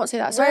 Sorry, I won't say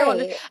that. Sorry, I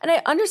won't. And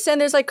I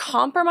understand there's like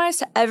compromise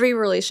to every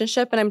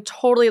relationship. And I'm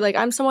totally like,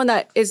 I'm someone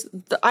that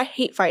I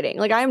hate fighting.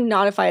 Like, I'm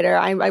not a fighter.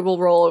 I will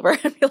roll over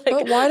and be like,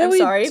 but why do we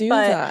do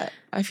that?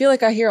 I feel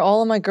like I hear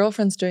all of my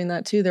girlfriends doing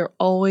that too. They're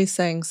always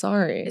saying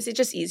sorry. Is it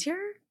just easier?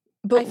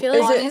 But I feel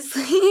like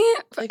honestly,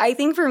 I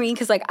think for me,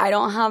 because like I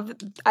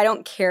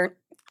don't care.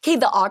 Okay,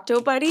 the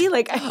Octo Buddy,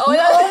 like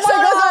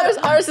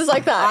ours is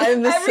like that.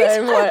 I'm the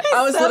same way.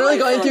 I was literally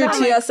going through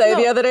TSA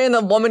the other day, and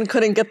the woman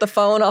couldn't get the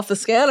phone off the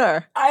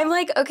scanner. I'm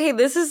like, okay,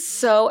 this is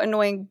so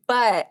annoying,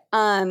 but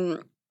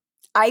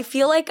I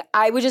feel like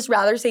I would just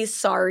rather say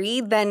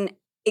sorry than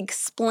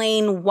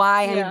explain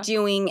why I'm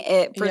doing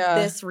it for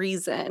this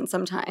reason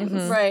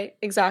sometimes. Right,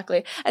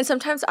 exactly. And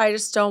sometimes I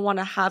just don't want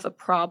to have a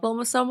problem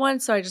with someone,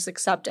 so I just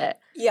accept it.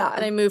 Yeah.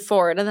 And I move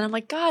forward. And then I'm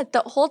like, God,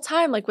 the whole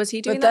time, like, was he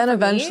doing that for me? But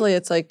then eventually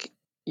it's like,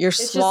 you're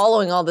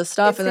swallowing all this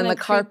stuff, and then the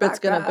carpet's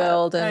going to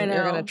build, and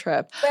you're going to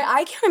trip. But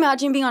I can't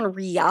imagine being on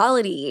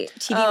reality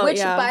TV, which,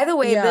 by the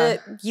way,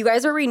 you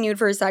guys are renewed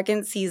for a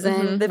second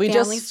season. The we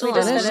family just still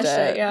finished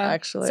it,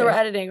 actually. So we're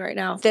editing right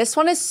now. This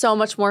one is so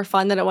much more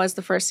fun than it was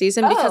the first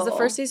season, because the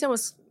first season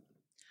was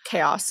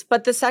chaos.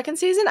 But the second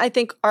season, I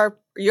think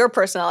your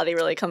personality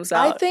really comes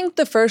out. I think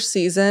the first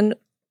season,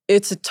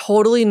 it's a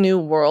totally new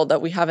world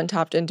that we haven't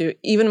tapped into,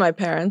 even my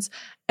parents.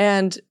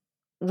 And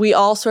we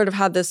all sort of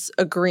had this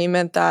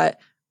agreement that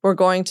we're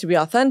going to be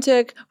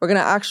authentic. We're going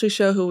to actually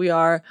show who we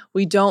are.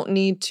 We don't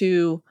need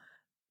to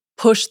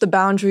push the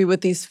boundary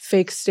with these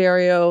fake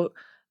stereotypes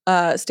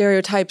and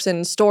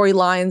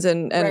storylines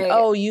and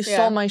oh, you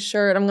stole my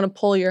shirt, I'm going to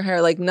pull your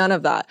hair. Like, none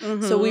of that.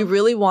 So we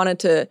really wanted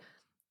to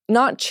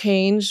not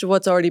change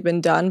what's already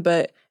been done,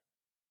 but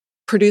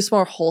produce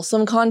more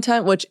wholesome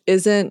content, which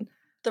isn't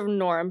the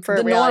norm for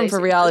reality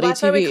TV.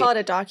 That's why we call it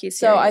a docuseries.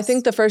 So I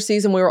think the first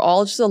season we were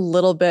all just a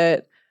little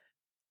bit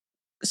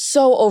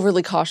so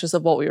overly cautious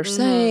of what we were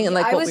saying and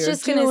like what we were doing. I was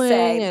just going to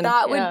say,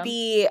 that would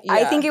be,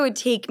 I think it would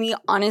take me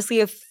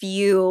honestly a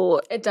few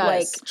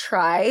like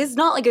tries,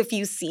 not like a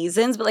few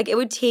seasons, but like it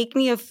would take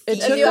me a few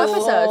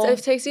episodes.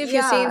 It takes you a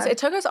few scenes. It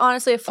took us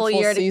honestly a full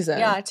year season.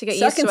 To get used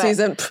to it. Second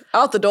season,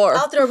 out the door.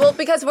 Well,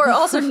 because we're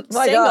also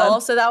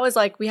single, so that was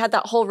like, we had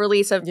that whole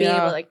release of being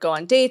able to like go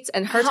on dates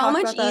and her How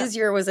much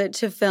easier was it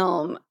to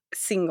film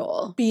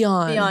single?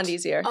 Beyond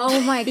easier.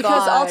 Oh my God.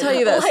 Because I'll tell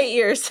you this. Light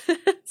years.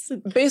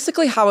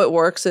 Basically how it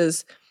works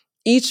is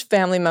each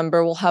family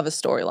member will have a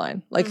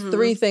storyline, like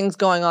 3 things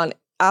going on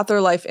at their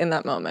life in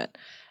that moment.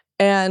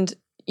 And,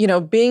 you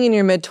know, being in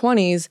your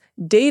mid-20s,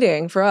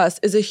 dating for us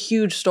is a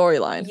huge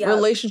storyline. Yep.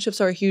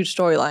 Relationships are a huge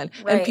storyline.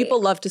 Right. And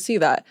people love to see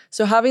that.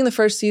 So having the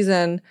first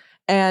season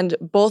and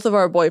both of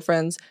our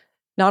boyfriends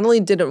not only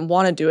didn't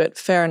want to do it,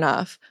 fair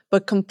enough,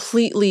 but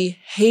completely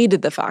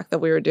hated the fact that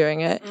we were doing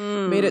it,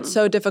 made it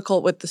so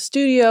difficult with the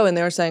studio, and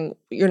they were saying,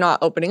 you're not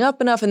opening up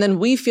enough, and then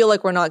we feel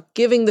like we're not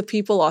giving the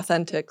people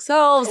authentic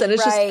selves, and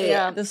it's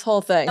just this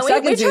whole thing. And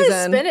Second we season, tried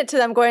to spin it to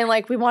them going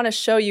like, we want to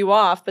show you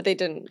off, but they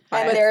didn't.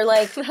 And they're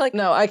like,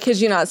 no, I kid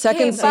you not.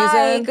 Second season,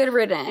 bye, good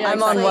riddance. Yeah,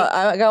 I'm on what?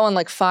 I got on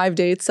like 5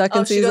 dates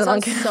second season. She goes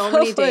on so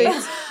many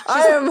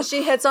dates.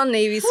 She hits on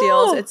Navy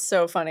SEALs. It's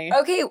so funny.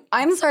 Okay,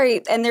 I'm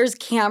sorry. And there's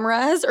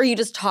cameras, or you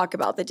just talk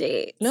about the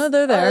date? No,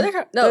 they're there.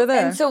 They're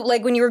there. And so,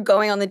 like, when you were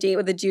going on the date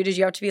with the dude, did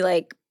you have to be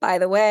like, by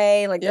the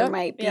way, like, there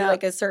might be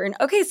like a certain.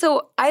 Okay,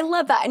 so I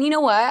love that. And you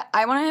know what?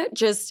 I want to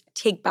just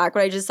take back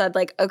what I just said.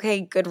 Like,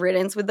 okay, good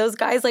riddance with those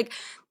guys. Like,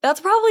 that's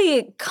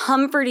probably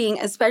comforting,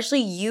 especially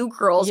you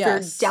girls, for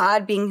your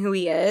dad being who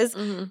he is,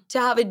 to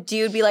have a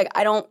dude be like,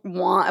 I don't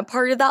want a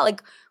part of that.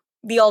 Like,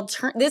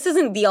 this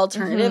isn't the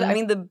alternative. I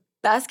mean, the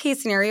best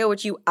case scenario,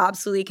 which you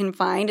absolutely can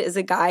find, is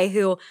a guy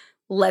who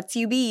lets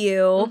you be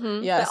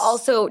you, but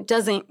also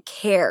doesn't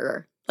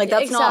care. Like,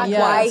 that's not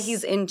why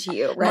he's into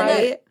you,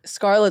 right?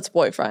 Scarlett's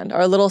boyfriend,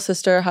 our little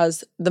sister,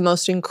 has the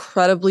most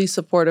incredibly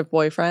supportive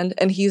boyfriend,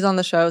 and he's on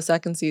the show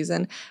second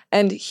season,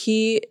 and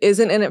he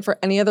isn't in it for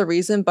any other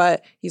reason,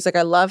 but he's like,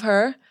 I love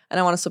her, and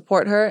I want to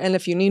support her. And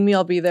if you need me,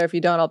 I'll be there. If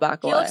you don't, I'll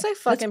back away. He looks like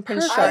fucking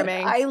Prince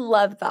Charming. I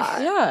love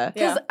that. Yeah.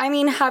 Because, I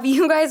mean, have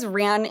you guys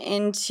ran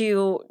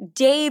into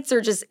dates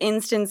or just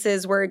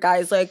instances where a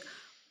guy's like,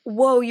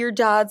 whoa, your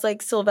dad's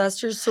like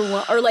Sylvester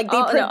Stallone, or like they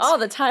all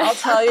the time. I'll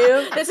tell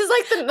you. This is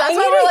like that's I why need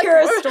we're to like hear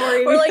a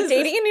story. We're like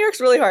dating in New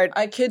York's really hard.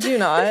 I kid you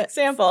not.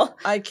 Sample.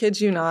 I kid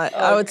you not. Oh,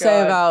 I would say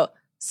God. about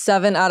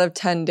 7 out of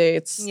 10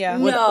 dates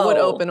would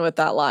open with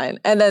that line.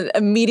 And then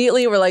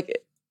immediately we're like,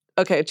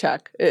 okay,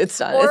 check. It's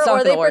done. It's not Or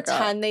going they to work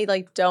pretend out. they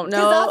like don't know.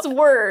 Because that's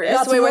worse.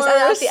 That's way worse. And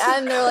at the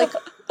end, they're like,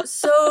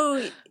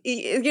 so,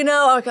 you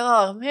know, like,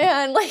 oh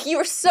man, like you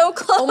were so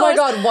close. Oh my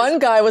God, one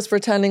guy was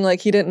pretending like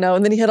he didn't know,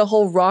 and then he had a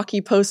whole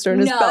Rocky poster in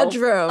his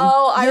bedroom.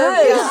 Oh, I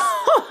remember.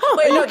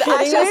 Wait, no, kidding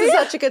actually, this me? is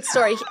such a good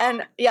story.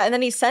 And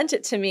then he sent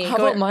it to me. How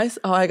about my?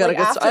 Oh, I got like, a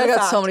good. after I the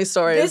got so fact. many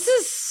stories. This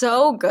is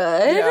so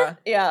good. Yeah.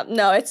 Yeah,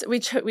 no, it's we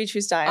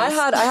choose dimes. I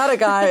had a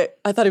guy.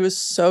 I thought he was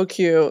so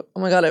cute. Oh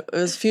my God, it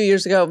was a few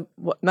years ago.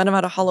 Met him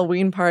at a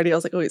Halloween party. I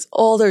was like, oh, he's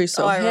older. He's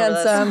so I remember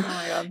this. handsome. Oh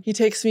my God. He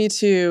takes me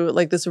to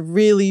like this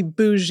really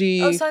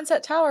bougie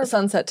Sunset Tower.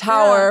 Sunset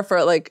Tower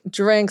for like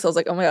drinks. I was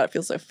like, oh my God, it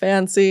feels so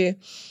fancy.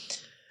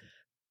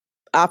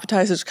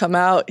 Appetizers come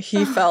out.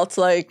 He felt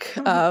like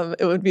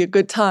it would be a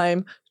good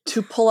time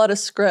to pull out a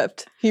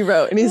script he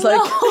wrote. And he's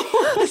like,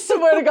 I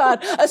swear to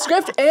God, a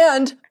script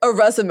and a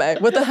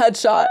resume with a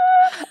headshot.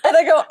 And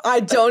I go,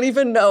 I don't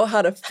even know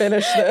how to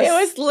finish this. It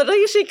was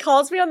literally, she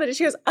calls me on the day.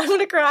 She goes, I'm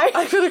gonna cry.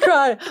 I'm gonna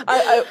cry.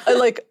 I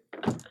like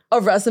a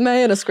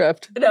resume and a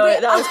script. No,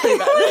 that was pretty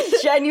bad. I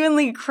was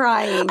genuinely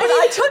crying. And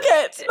I took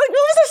it. Like, what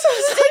was I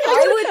supposed to say?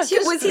 I would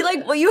too. Was he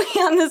like, will you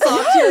hand this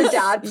off to your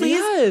dad, please?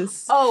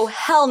 Yes. Oh,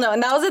 hell no.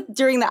 And that was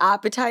during the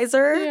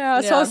appetizer?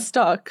 Yeah, so I was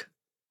stuck.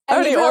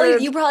 And I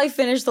you probably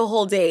finished the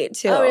whole date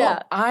too. Oh,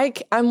 yeah.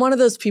 I'm one of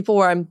those people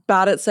where I'm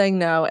bad at saying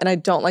no, and I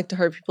don't like to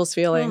hurt people's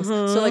feelings.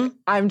 So like,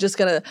 I'm just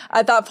gonna,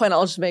 at that point,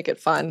 I'll just make it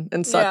fun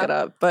and suck it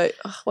up. But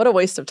what a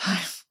waste of time.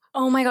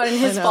 Oh my God. And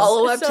his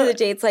follow-up to the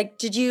dates, like,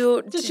 did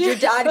your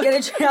dad get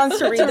a chance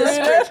to read the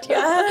script?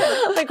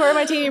 Yeah. Like, where am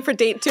I taking you for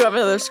date 2 of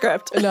another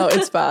script? No,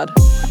 it's bad.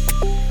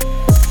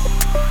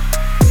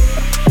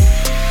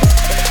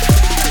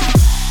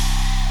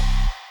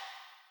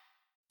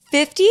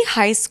 "50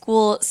 high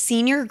school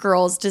senior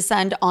girls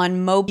descend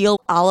on Mobile,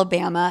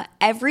 Alabama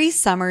every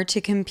summer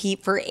to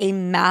compete for a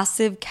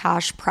massive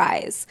cash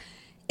prize.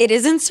 It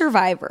isn't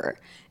Survivor.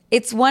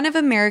 It's one of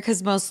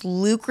America's most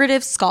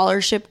lucrative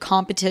scholarship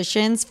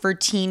competitions for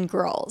teen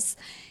girls.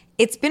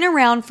 It's been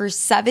around for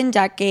 7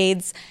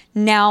 decades.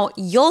 Now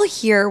you'll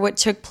hear what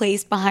took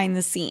place behind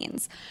the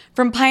scenes.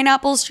 From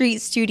Pineapple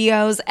Street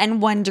Studios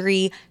and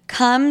Wondery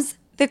comes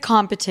the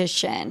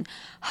competition.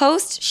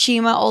 Host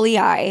Shima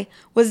Oliai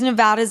was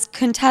Nevada's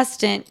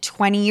contestant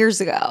 20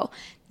 years ago.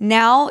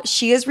 Now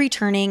she is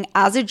returning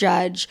as a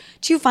judge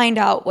to find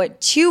out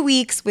what 2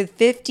 weeks with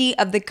 50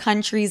 of the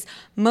country's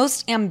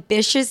most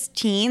ambitious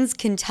teens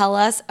can tell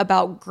us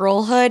about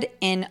girlhood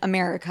in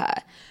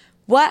America.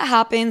 What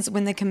happens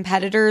when the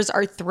competitors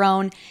are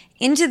thrown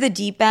into the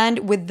deep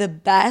end with the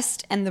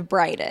best and the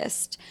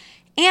brightest?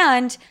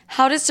 And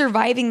how does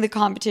surviving the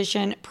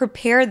competition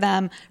prepare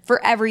them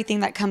for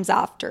everything that comes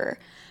after?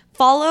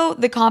 Follow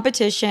the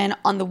competition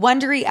on the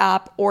Wondery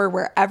app or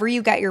wherever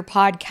you get your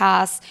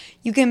podcasts.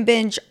 You can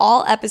binge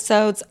all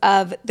episodes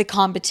of the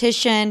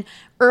competition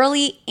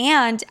early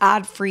and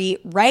ad-free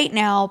right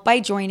now by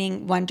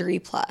joining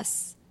Wondery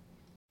Plus.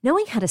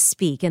 Knowing how to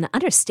speak and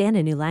understand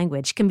a new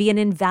language can be an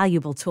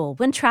invaluable tool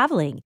when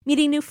traveling,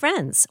 meeting new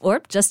friends,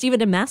 or just even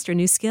to master a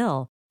new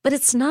skill. But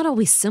it's not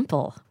always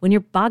simple when you're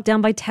bogged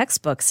down by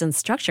textbooks and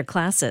structure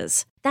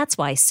classes. That's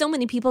why so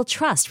many people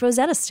trust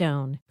Rosetta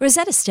Stone.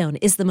 Rosetta Stone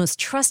is the most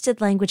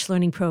trusted language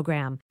learning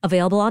program,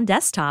 available on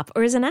desktop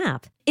or as an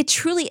app. It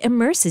truly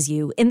immerses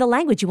you in the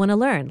language you want to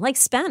learn, like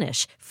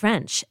Spanish,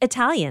 French,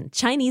 Italian,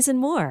 Chinese, and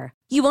more.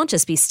 You won't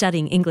just be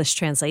studying English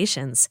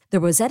translations. The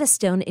Rosetta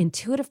Stone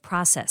intuitive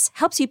process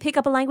helps you pick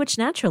up a language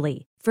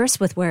naturally, first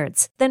with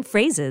words, then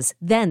phrases,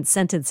 then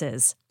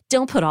sentences.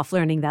 Don't put off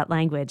learning that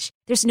language.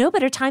 There's no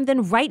better time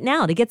than right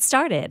now to get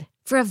started.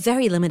 For a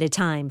very limited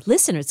time,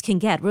 listeners can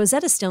get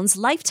Rosetta Stone's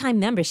lifetime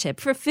membership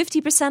for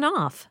 50%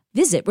 off.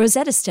 Visit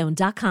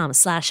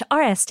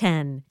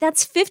rosettastone.com/rs10.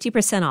 That's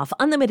 50% off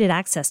unlimited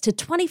access to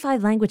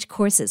 25 language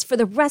courses for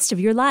the rest of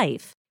your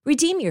life.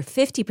 Redeem your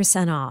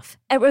 50% off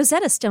at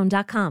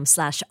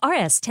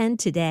rosettastone.com/rs10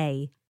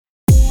 today.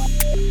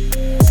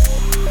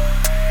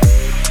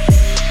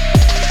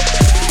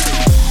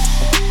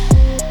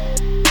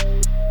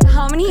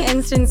 How many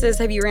instances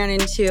have you ran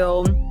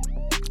into,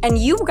 and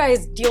you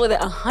guys deal with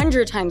it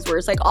 100 times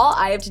worse? Like, all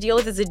I have to deal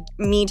with is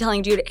me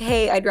telling dude,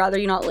 hey, I'd rather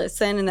you not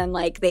listen, and then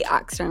like they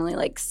accidentally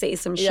like say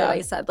some shit I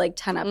said like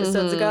 10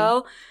 episodes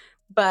ago.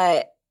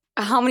 But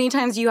how many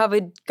times do you have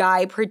a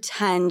guy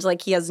pretend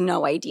like he has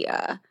no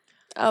idea?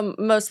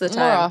 Most of the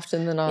time. More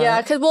often than not.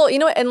 Yeah, because, well, you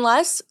know what?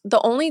 Unless the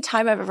only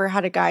time I've ever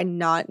had a guy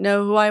not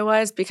know who I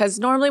was, because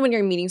normally when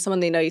you're meeting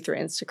someone, they know you through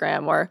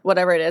Instagram or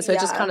whatever it is. So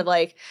it's just kind of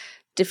like,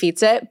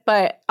 defeats it.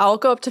 But I'll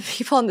go up to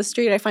people on the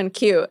street I find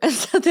cute, and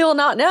so they will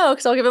not know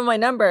because I'll give them my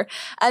number,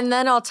 and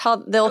then I'll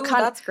tell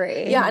That's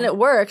great. Yeah, and it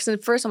works. And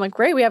at first I'm like,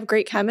 great, we have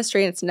great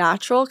chemistry, and it's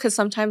natural because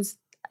sometimes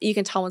you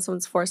can tell when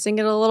someone's forcing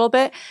it a little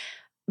bit.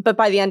 But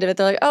by the end of it,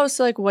 they're like, oh,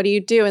 so like, what do you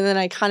do? And then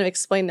I kind of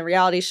explain the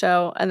reality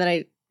show, and then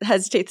I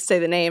hesitate to say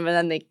the name, and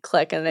then they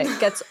click, and it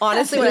gets,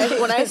 honestly,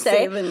 when I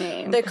say the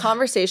name, the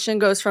conversation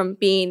goes from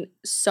being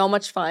so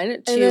much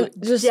fun to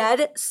just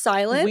dead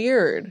silent.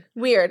 Weird.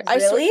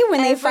 Really?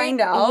 When they find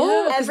out?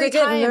 Yeah, every they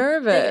get time.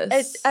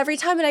 nervous. Every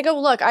time, and I go,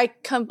 look, I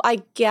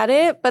get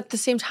it, but at the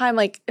same time,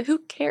 like, who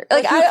cares?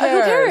 Like, Who who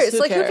cares? cares? Who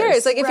Like, who cares?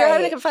 cares? Like, if you're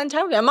having Right. like a fun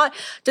time with me, I'm not.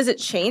 Does it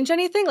change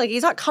anything? Like,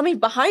 he's not coming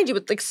behind you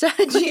with like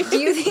strategy. Do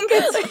you think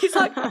it's like, he's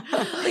not gonna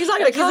come. he's a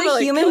and,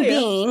 like, human kill you.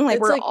 being? Like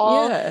It's we're like,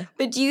 all. yeah.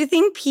 But do you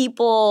think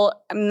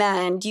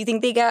men, do you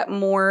think they get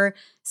more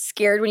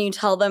scared when you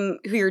tell them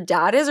who your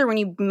dad is, or when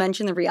you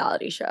mention the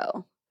reality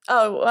show?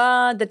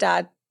 Oh, the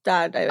dad.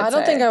 I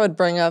don't think I would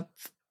bring up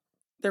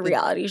The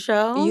reality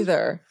show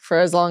either for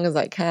as long as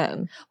I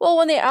can. Well,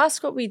 when they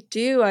ask what we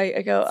do,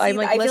 I go. I'm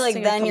like, I feel like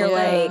listing a then you're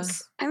couple like,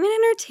 things. I'm in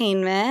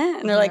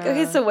entertainment, and they're like,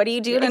 okay, so what do you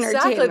do in entertainment?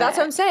 Exactly, that's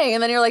what I'm saying.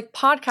 And then you're like,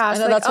 podcast. I know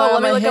like, that's why on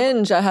let me my look up.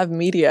 Hinge I have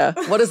media.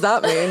 What does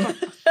that mean?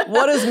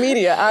 What is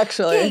media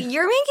actually? Okay,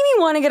 you're making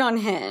me want to get on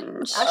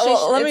Hinge. Actually,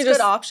 Well, let it's me good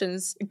just-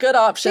 options. Good She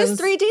options. has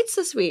 3 dates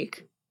this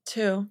week.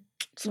 2.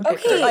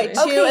 Okay, Like 2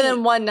 okay. and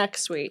then 1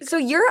 next week. So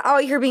you're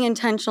out here being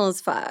intentional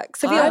as fuck.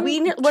 So I'm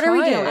what are we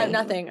trying. doing? I have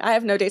nothing. I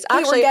have no dates. Okay,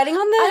 Actually, we're getting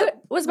on I the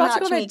was about to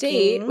go on a date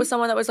matchmaking. with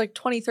someone that was like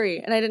 23,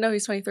 and I didn't know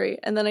he's 23.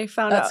 And then I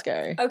found That's out.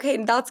 scary. Okay,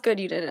 that's good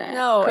you didn't.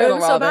 No, it Cradle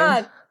was so robbing.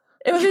 bad.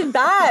 It was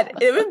bad.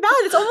 It was bad.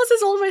 It's almost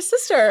as old as my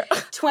sister.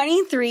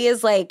 23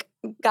 is like,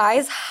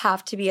 guys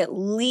have to be at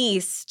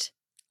least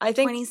I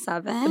think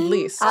 27. At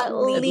least. at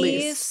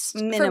least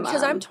minimum.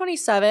 because I'm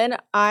 27,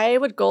 I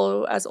would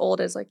go as old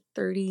as like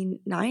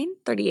 39,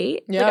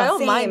 38. Yeah. Like, I don't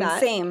Same, mind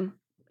that. same.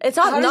 It's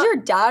How not. does your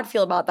dad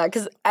feel about that?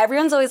 Because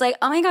everyone's always like,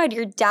 oh my God,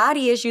 your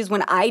daddy issues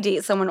when I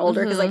date someone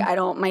older. Because like,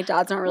 my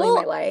dad's not really in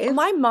my life.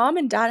 My mom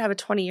and dad have a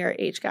 20-year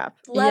age gap.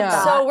 Love Yeah.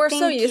 that. So we're so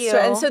Thank used you. to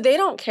it. And so they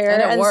don't care.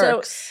 And it so,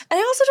 works. and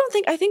I also don't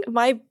think, I think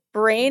my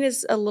brain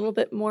is a little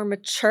bit more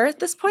mature at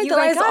this point. You than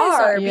guys like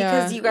are Yeah.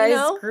 because you guys You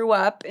know? grew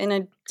up in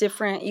a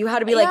different, you had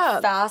to be like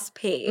Yeah. fast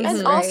paced.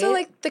 And also,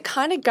 like, the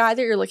kind of guy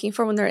that you're looking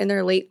for when they're in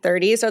their late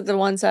 30s are the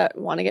ones that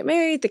want to get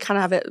married. They kind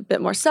of have it a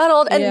bit more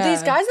settled. And Yeah.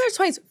 these guys in their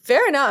 20s,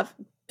 fair enough.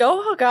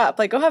 Go hook up,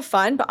 like, go have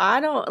fun. But I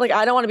don't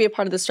want to be a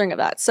part of the string of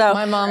that. So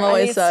My mom I think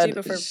always it's said,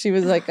 stupid for- she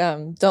was like,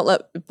 don't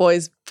let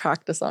boys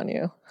practice on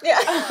you. yeah.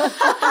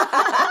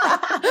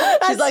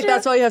 She's like,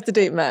 that's why you have to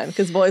date men,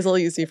 because boys will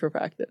use you for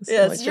practice.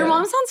 Yeah, I'm it's like, Your yeah.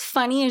 mom sounds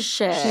funny as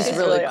shit. She's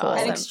really cool. and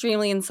awesome.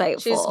 extremely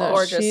insightful. She's No,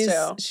 gorgeous she's,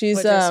 too. She's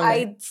which is-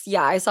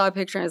 I saw a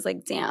picture and I was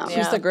like, damn. she's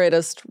Yeah. the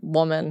greatest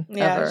woman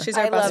Yeah, ever. she's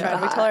our I best love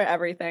friend. We that. tell her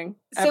everything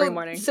every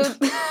morning. So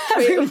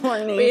every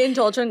morning. We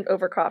indulge in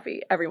over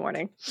coffee every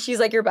morning. She's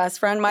like your best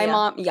friend. My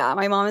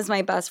mom is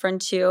my best friend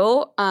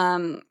too.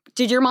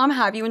 Did your mom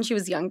have you when she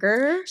was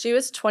younger? She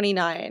was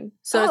 29,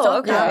 so Oh, it's not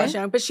okay. that much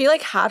young. But she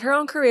like had her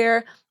own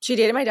career. She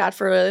dated my dad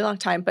for a really long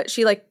time, but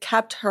she like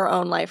kept her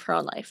own life,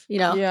 you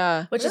know?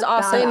 Yeah. Which is You're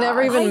awesome. They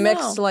never I even know.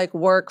 mixed like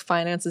work,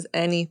 finances,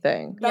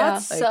 anything. Yeah.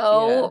 That's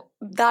Like,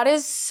 that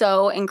is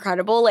so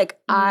incredible. Like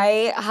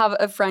I have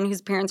a friend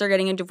whose parents are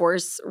getting a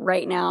divorce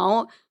right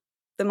now.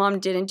 The mom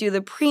didn't do the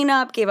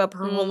prenup, gave up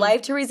her whole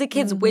life to raise the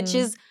kids, which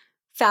is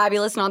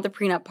fabulous, not the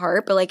prenup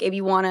part, but like if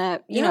you want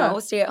to, you know,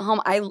 stay at home,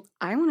 I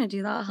want to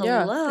do that.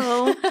 Yeah.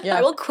 Hello. Yeah.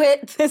 I will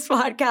quit this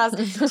podcast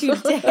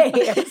today.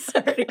 I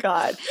swear to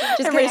God.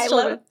 Just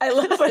kidding. I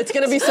love it. It's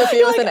gonna be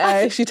Sophia with an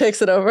A. She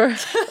takes it over.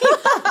 That's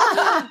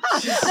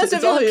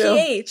It's all a you.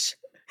 PH.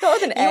 Not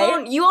with an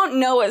A. You won't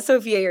know what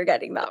Sophia you're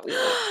getting that week.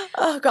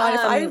 Oh God, if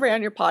I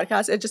ran your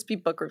podcast, it'd just be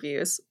book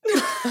reviews.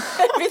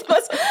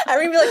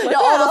 Everyone would be like,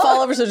 All the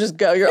followers would just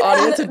go. Your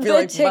audience would be the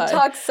like,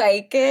 TikTok bye.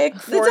 psychic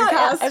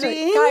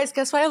forecasting. Guys,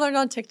 guess what I learned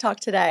on TikTok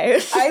today?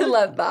 I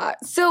love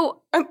that.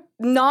 So,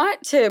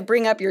 not to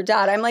bring up your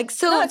dad, I'm like,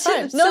 so No, it's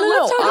fine. so No,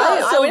 let's talk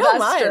about we don't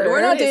mind. Sylvester.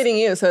 We're not dating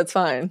you, so it's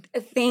fine.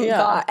 Thank Yeah.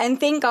 God. And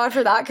thank God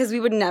for that, because we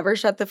would never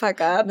shut the fuck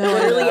up. No,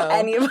 Literally no.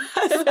 any of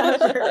us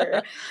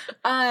ever.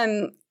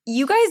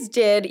 You guys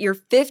did your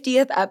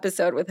 50th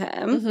episode with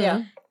him.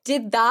 Yeah.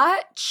 Did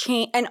that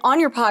change? And on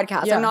your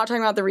podcast, Yeah. I'm not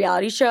talking about the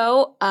reality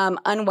show,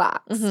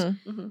 Unwaxed.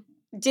 Mm-hmm.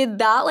 Did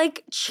that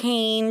like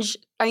change?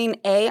 I mean,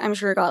 I'm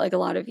sure it got like a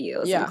lot of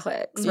views and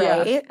clicks,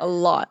 right? Yeah, a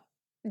lot.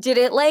 Did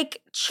it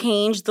like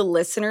change the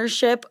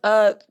listenership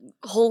a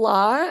whole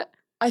lot?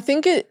 I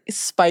think it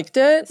spiked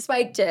it.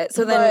 Spiked it.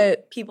 So then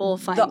But people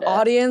find the it.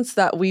 audience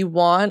that we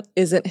want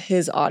isn't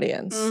his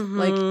audience. Mhm.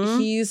 Like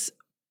he's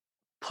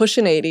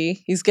pushing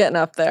 80. He's getting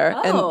up there.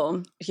 Oh.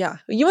 And yeah,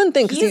 you wouldn't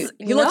think, because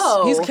he looks,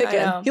 he's I kicking.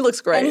 know. He looks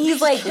great. And he's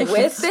like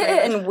with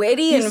it and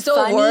witty He's and still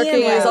funny. working.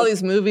 And He has all like,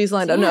 these movies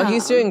lined up. No,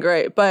 he's Damn. doing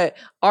great. But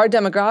our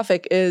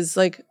demographic is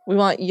like, we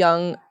want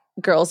young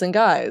girls and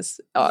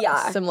guys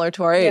similar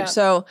to our age. Yeah.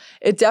 So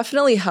it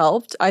definitely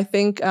helped. I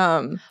think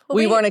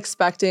we weren't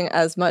expecting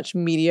as much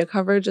media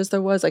coverage as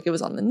there was. Like, it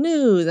was on the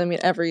news. I mean,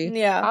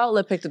 every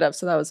outlet picked it up.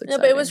 So that was exciting.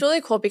 No, but it was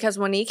really cool because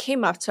when he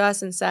came up to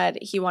us and said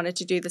he wanted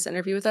to do this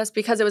interview with us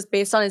because it was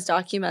based on his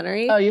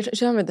documentary. Oh, you're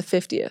talking about the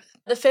 50th.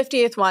 The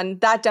 50th one,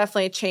 that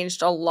definitely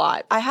changed a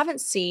lot. I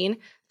haven't seen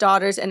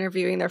daughters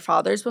interviewing their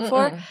fathers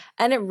before.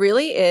 And it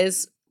really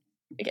is,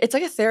 it's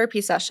like a therapy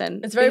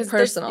session. It's very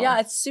personal. Yeah,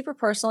 it's super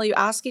personal. You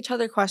ask each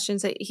other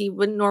questions that he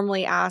wouldn't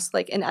normally ask,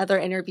 like in other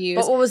interviews.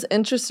 But what was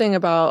interesting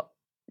about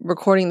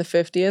recording the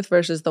 50th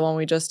versus the one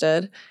we just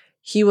did,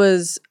 he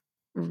was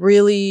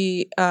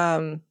really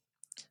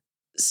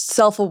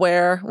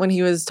self-aware when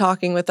he was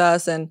talking with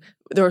us, and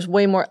there was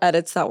way more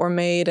edits that were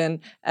made, and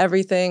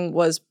everything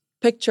was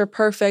picture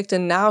perfect.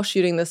 And now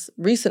shooting this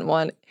recent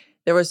one,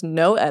 there was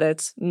no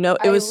edits. No,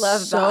 it was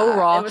so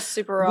raw. It was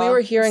super raw. We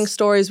were hearing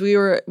stories. We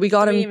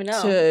got him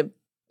to.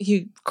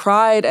 He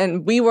cried,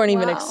 and we weren't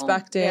even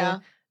expecting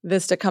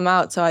this to come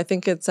out. So I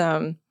think it's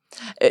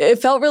it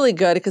felt really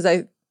good because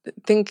I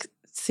think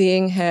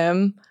seeing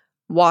him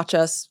watch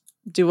us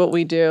do what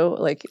we do,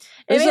 like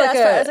it was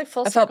like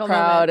full. I felt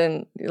proud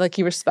moment. And like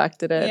he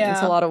respected it. Yeah.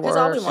 It's a lot of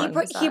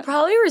work. He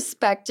probably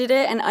respected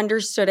it and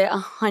understood it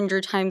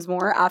 100 times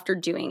more after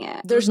doing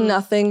it. There's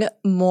nothing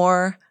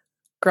more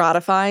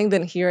gratifying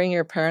than hearing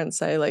your parents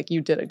say, like,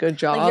 you did a good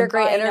job. Like, you're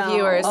great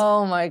interviewers.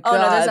 Oh my God. Oh,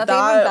 no, there's nothing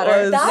even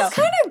better. That's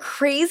kind of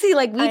crazy.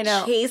 Like, we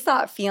chase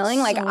that feeling.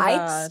 Like,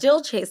 I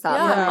still chase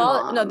that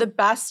feeling. The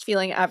best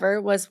feeling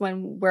ever was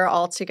when we're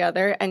all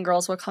together and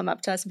girls will come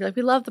up to us and be like,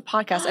 we love the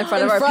podcast in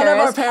front of our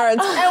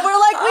parents. And we're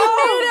like, we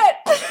made it.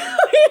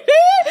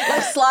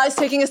 Like, Sly's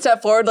taking a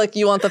step forward, like,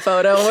 you want the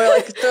photo. And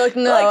they're like,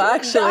 no,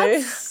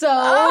 actually.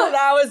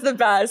 That was the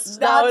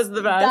best. That was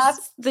the best.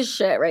 That's the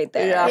shit right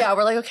there. Yeah,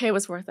 we're like, okay, it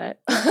was worth it.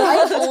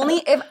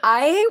 If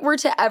I were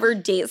to ever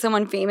date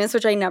someone famous,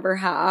 which I never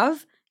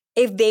have,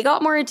 if they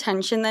got more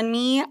attention than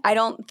me, I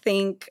don't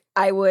think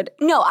I would.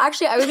 No,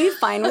 actually, I would be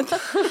fine with.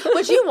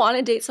 Would you want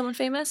to date someone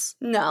famous?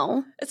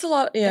 No. It's a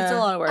lot. Yeah. It's a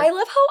lot of work. I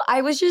love how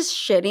I was just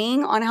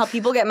shitting on how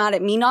people get mad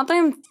at me. Not that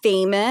I'm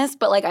famous,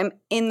 but like I'm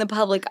in the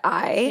public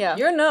eye. Yeah.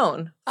 You're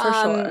known for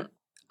sure.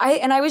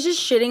 I was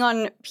just shitting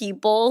on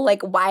people.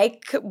 Like, why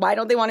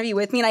don't they want to be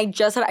with me? And I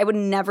just said I would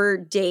never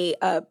date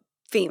a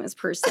famous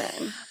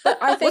person. But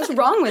I think what's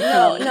wrong with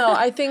me? No,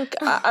 I think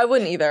I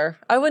wouldn't either.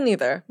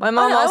 My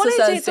mom also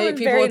says date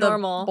people with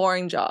a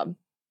boring job.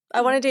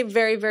 I want to date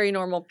very, very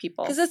normal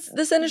people. Because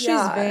this industry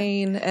is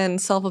vain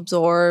and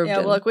self-absorbed. Yeah,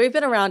 well, look, we've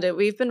been around it.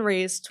 We've been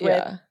raised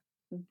with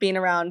being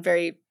around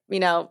very,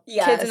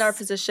 kids in our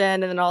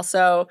position, and then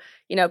also,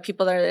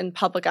 people that are in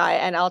public eye.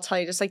 And I'll tell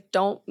you, just like,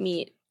 don't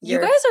meet. You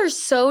guys are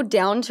so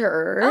down to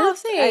earth. Oh,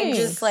 thanks. And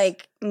just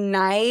like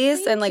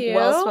nice and like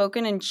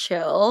well-spoken and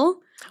chill.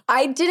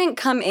 I didn't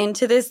come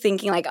into this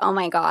thinking like, oh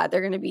my God,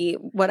 they're going to be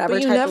whatever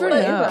but you type never of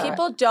way. know.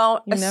 People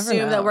don't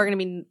assume that we're going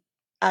to be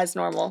as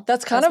normal.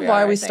 That's kind of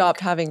why we stopped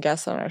having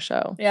guests on our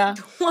show. Yeah.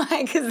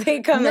 Why? Because they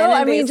come in No, and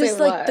I mean, they just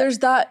say like what? there's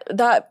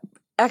that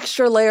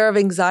extra layer of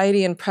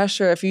anxiety and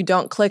pressure if you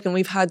don't click. And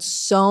we've had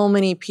so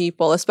many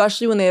people,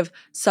 especially when they have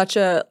such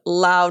a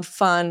loud,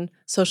 fun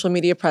social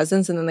media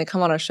presence, and then they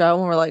come on our show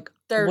and we're like,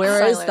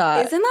 where is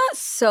that? Isn't that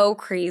so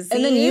crazy?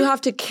 And then you have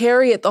to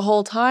carry it the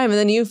whole time, and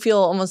then you feel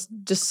almost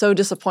just so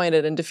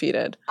disappointed and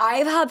defeated.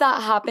 I've had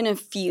that happen a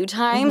few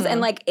times,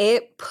 and like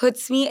it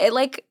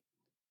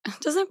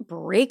doesn't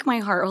break my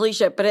heart, holy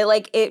shit, but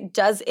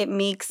it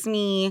makes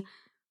me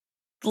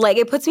like,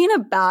 it puts me in a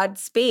bad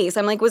space.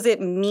 I'm like, was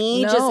it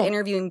me just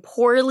interviewing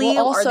poorly?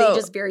 Well, also, or are they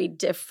just very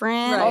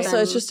different? Right. Also,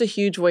 it's just a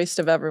huge waste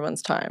of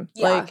everyone's time.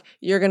 Yeah. Like,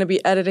 you're going to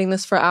be editing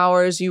this for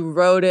hours. You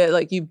wrote it.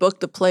 Like, you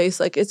booked the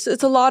place. Like, it's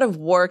a lot of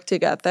work to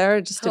get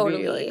there just to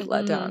be, like,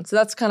 let down. So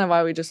that's kind of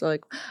why we just are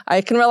like, I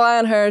can rely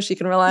on her. She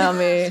can rely on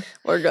me.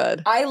 We're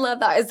good. I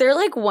love that. Is there,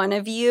 like, one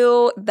of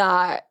you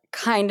that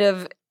kind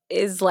of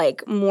is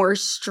like more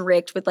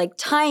strict with like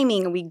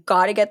timing? We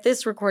got to get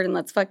this recorded and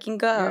let's fucking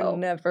go. You're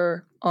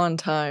never on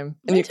time,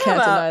 and you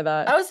can't deny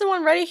that. I was the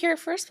one ready here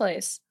first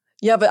place.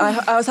 Yeah, but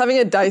I was having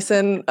a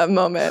Dyson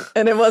moment,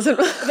 and it wasn't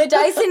the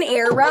Dyson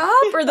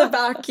Airwrap or the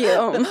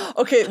vacuum.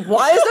 Okay,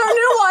 why is there a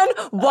new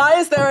one? Why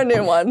is there a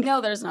new one?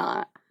 No, there's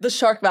not. The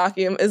Shark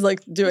vacuum is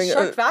like doing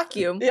Shark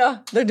vacuum. Yeah,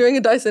 they're doing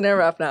a Dyson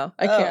Airwrap now.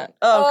 I can't.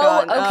 Oh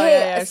God. Okay,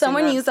 Yeah,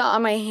 someone used that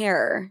on my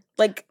hair.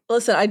 Like,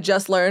 listen, I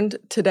just learned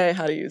today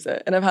how to use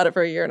it, and I've had it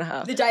for a year and a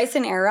half. The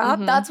Dyson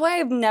Airwrap. That's why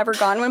I've never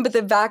gotten one, but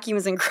the vacuum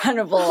is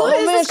incredible.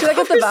 Oh man, should I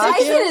get the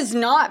vacuum? Dyson is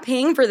not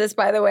paying for this,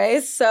 by the way.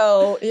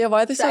 So yeah,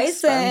 why are they so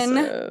Dyson,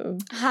 expensive?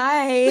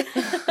 Hi,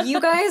 you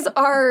guys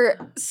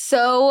are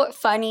so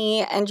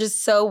funny and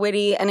just so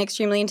witty and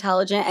extremely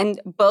intelligent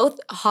and both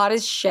hot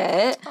as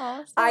shit.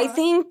 Awesome. I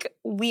think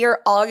we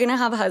are all gonna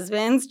have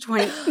husbands.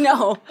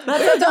 No,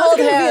 that's hold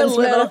hands.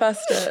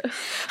 Manifest it.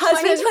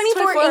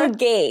 2024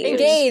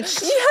 engaged.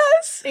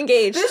 Yes.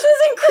 Engaged. This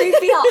isn't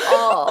creepy at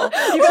all.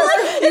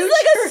 This is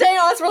like a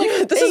seance. We're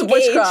like, this is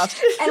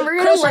witchcraft. And we're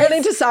Chris, gonna we're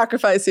going to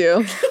sacrifice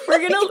you. we're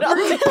We're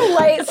gonna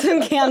light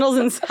some candles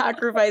and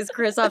sacrifice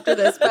Chris after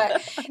this.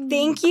 But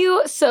thank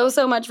you so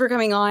much for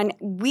coming on.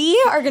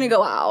 We are gonna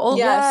go out.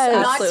 Yes,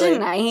 Not absolutely.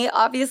 tonight,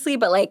 obviously,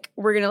 but like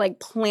we're gonna like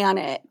plan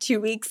it 2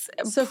 weeks.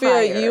 Sophia,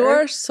 prior. you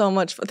are so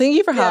much fun. Thank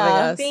you for having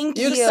us. Thank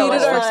You you. exceeded So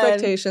much our fun.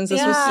 expectations.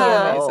 This was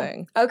so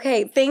amazing.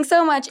 Okay, thanks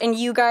so much. And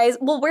you guys,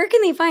 well, where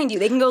can they find you?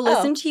 They can go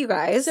listen to you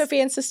guys. Sophie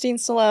and Sistine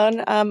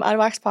Stallone,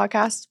 Unwaxed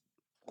Podcast.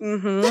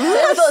 Mm-hmm. Say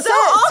it with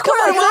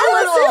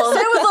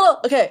a little.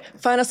 Okay,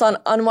 find us on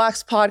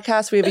Unwaxed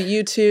Podcast. We have a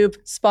YouTube,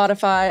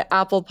 Spotify,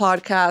 Apple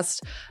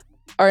Podcast,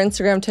 our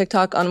Instagram,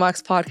 TikTok,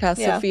 Unwaxed Podcast.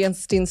 Yeah. Sophia and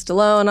Stine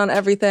Stallone on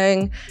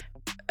everything.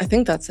 I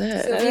think that's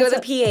it. Sophia with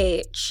a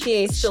PH.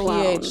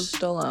 Stallone. PH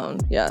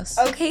Stallone. Yes.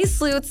 Okay,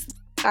 sleuths.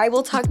 I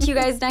will talk to you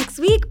guys next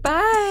week.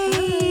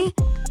 Bye.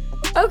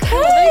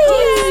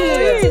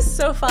 Okay. This is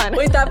so fun.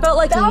 Wait, that felt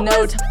like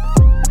no time.